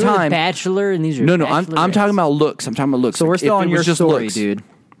little bit if of you were the time, Bachelor, and these are no. I'm talking about looks. I'm talking about looks. So we're If still it on was your just story, looks. dude.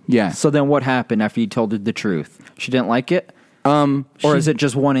 Yeah. So then, what happened after you told her the truth? She didn't like it, or is it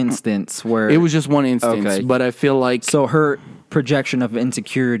just one instance where It was just one instance, Okay. but I feel like So her projection of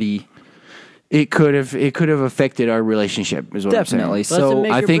insecurity, it could have affected our relationship. Is what definitely. I'm saying. Well, So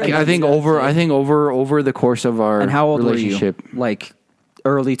make I or think break I think it, over the course of our and how old were you? relationship. Like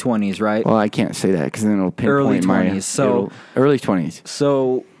early 20s, right? Well, I can't say that because then it'll pinpoint Early my 20s, so- early 20s.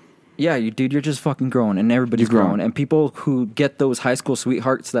 So, yeah, dude, you're just fucking growing, and everybody's You're growing. growing. And people who get those high school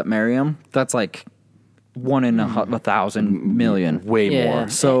sweethearts that marry them, that's like 1 in 1,000 million. Way Yeah. more.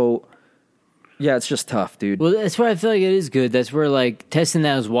 So, yeah, it's just tough, dude. Well, that's where I feel like it is good. That's where like testing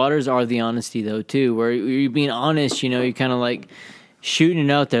those waters are the honesty though too, where you're being honest. You know, you're kind of like shooting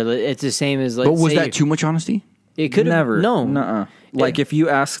it out there. It's the same as like. But was that too much honesty? It could Never. no. Nuh-uh. Like if you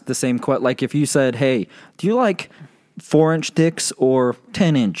ask the same question, like if you said, "Hey, do you like 4-inch dicks or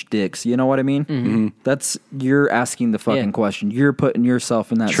 10-inch dicks?" You know what I mean? Mm-hmm. That's you're asking the fucking Yeah. question. You're putting yourself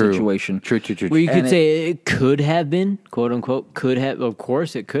in that situation. True. Where you And could say it could have been, quote unquote, could have. Of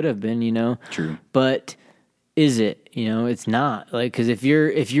course, it could have been. You know. True. But is it? You know, it's not. Like because if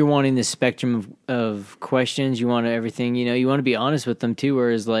you're wanting the spectrum of questions, you want everything. You know, you want to be honest with them too.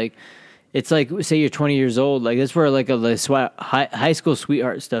 Whereas like. It's like, say you're 20 years old, like that's where like high school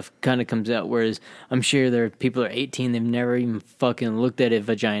sweetheart stuff kind of comes out. Whereas I'm sure there are people are 18, they've never even fucking looked at a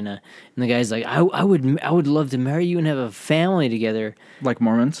vagina, and the guy's like, I would love to marry you and have a family together. Like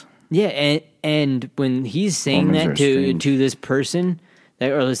Mormons? Yeah, and when he's saying Mormons that are to strange. this person,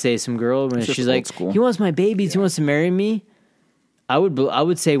 or let's say some girl, when just she's old like, school. he wants my babies, he wants to marry me. I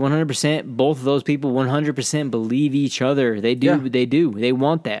would say 100%. Both of those people 100% believe each other. They do. Yeah. They do. They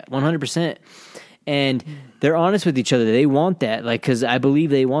want that 100%, and they're honest with each other. They want that, like, because I believe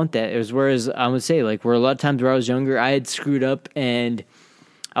they want that. Whereas I would say, like, where a lot of times where I was younger, I had screwed up, and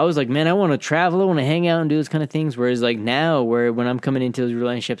I was like, man, I want to travel, I want to hang out and do those kind of things. Whereas like now, where when I'm coming into those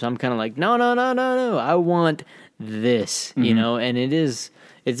relationships, I'm kind of like, no, I want this, you know, and it's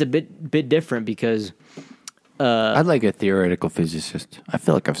a bit different because. I'd like a theoretical physicist. I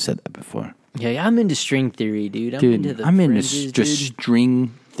feel like I've said that before. Yeah, I'm into string theory, dude. I'm Dude, into the I'm into fringes, just dude. string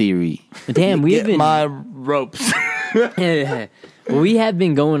theory. Damn, we've Get been my ropes. well, we have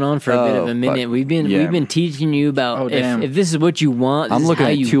been going on for a bit of a minute. fuck. We've been teaching you about Oh, damn. if this is what you want. This I'm is looking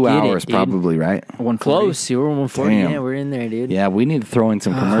how at you 2 get hours it, dude. probably, right? 140. Close. We're 140. Damn. Yeah, we're in there, dude. Yeah, we need to throw in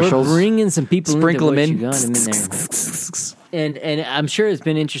some commercials. We're bringing some people Sprinkle into them what in. you got 'em in there. And I'm sure it's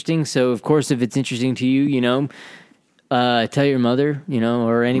been interesting. So of course, if it's interesting to you, you know, tell your mother, you know,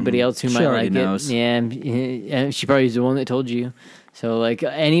 or anybody else who She might already like knows. it. Yeah, she probably is the one that told you. So like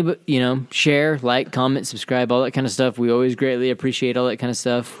you know, share, like, comment, subscribe, all that kind of stuff. We always greatly appreciate all that kind of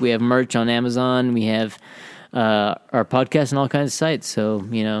stuff. We have merch on Amazon. We have our podcast and all kinds of sites. So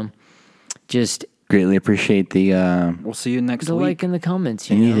you know, just Greatly appreciate the We'll see you next the week. like in the comments.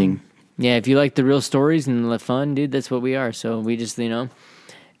 You anything. know? Yeah, if you like the real stories and the fun, dude, that's what we are. So we just, you know,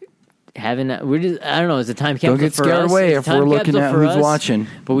 we're just, I don't know, it's a time capsule Don't get for scared us. away It's if a we're time looking capsule at for who's us, watching.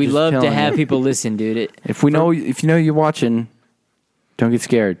 But we Just love to telling have you. people listen, dude. If you know you're watching, don't get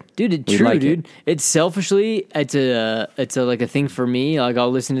scared. Dude, it's We true, like dude. it. It's selfishly, it's a like a thing for me. Like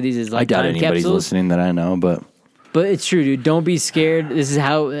I'll listen to these as I like doubt time anybody's capsules. listening that I know, but But it's true, dude. Don't be scared. This is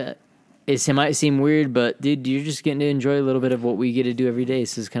how it might seem weird, but dude, you're just getting to enjoy a little bit of what we get to do every day.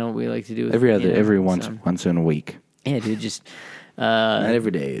 So it's kind of what we like to do. Every once in a week. Yeah, dude, just not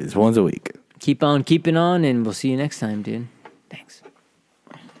every day. It's once a week. keep on keeping on, and we'll see you next time, dude. Thanks.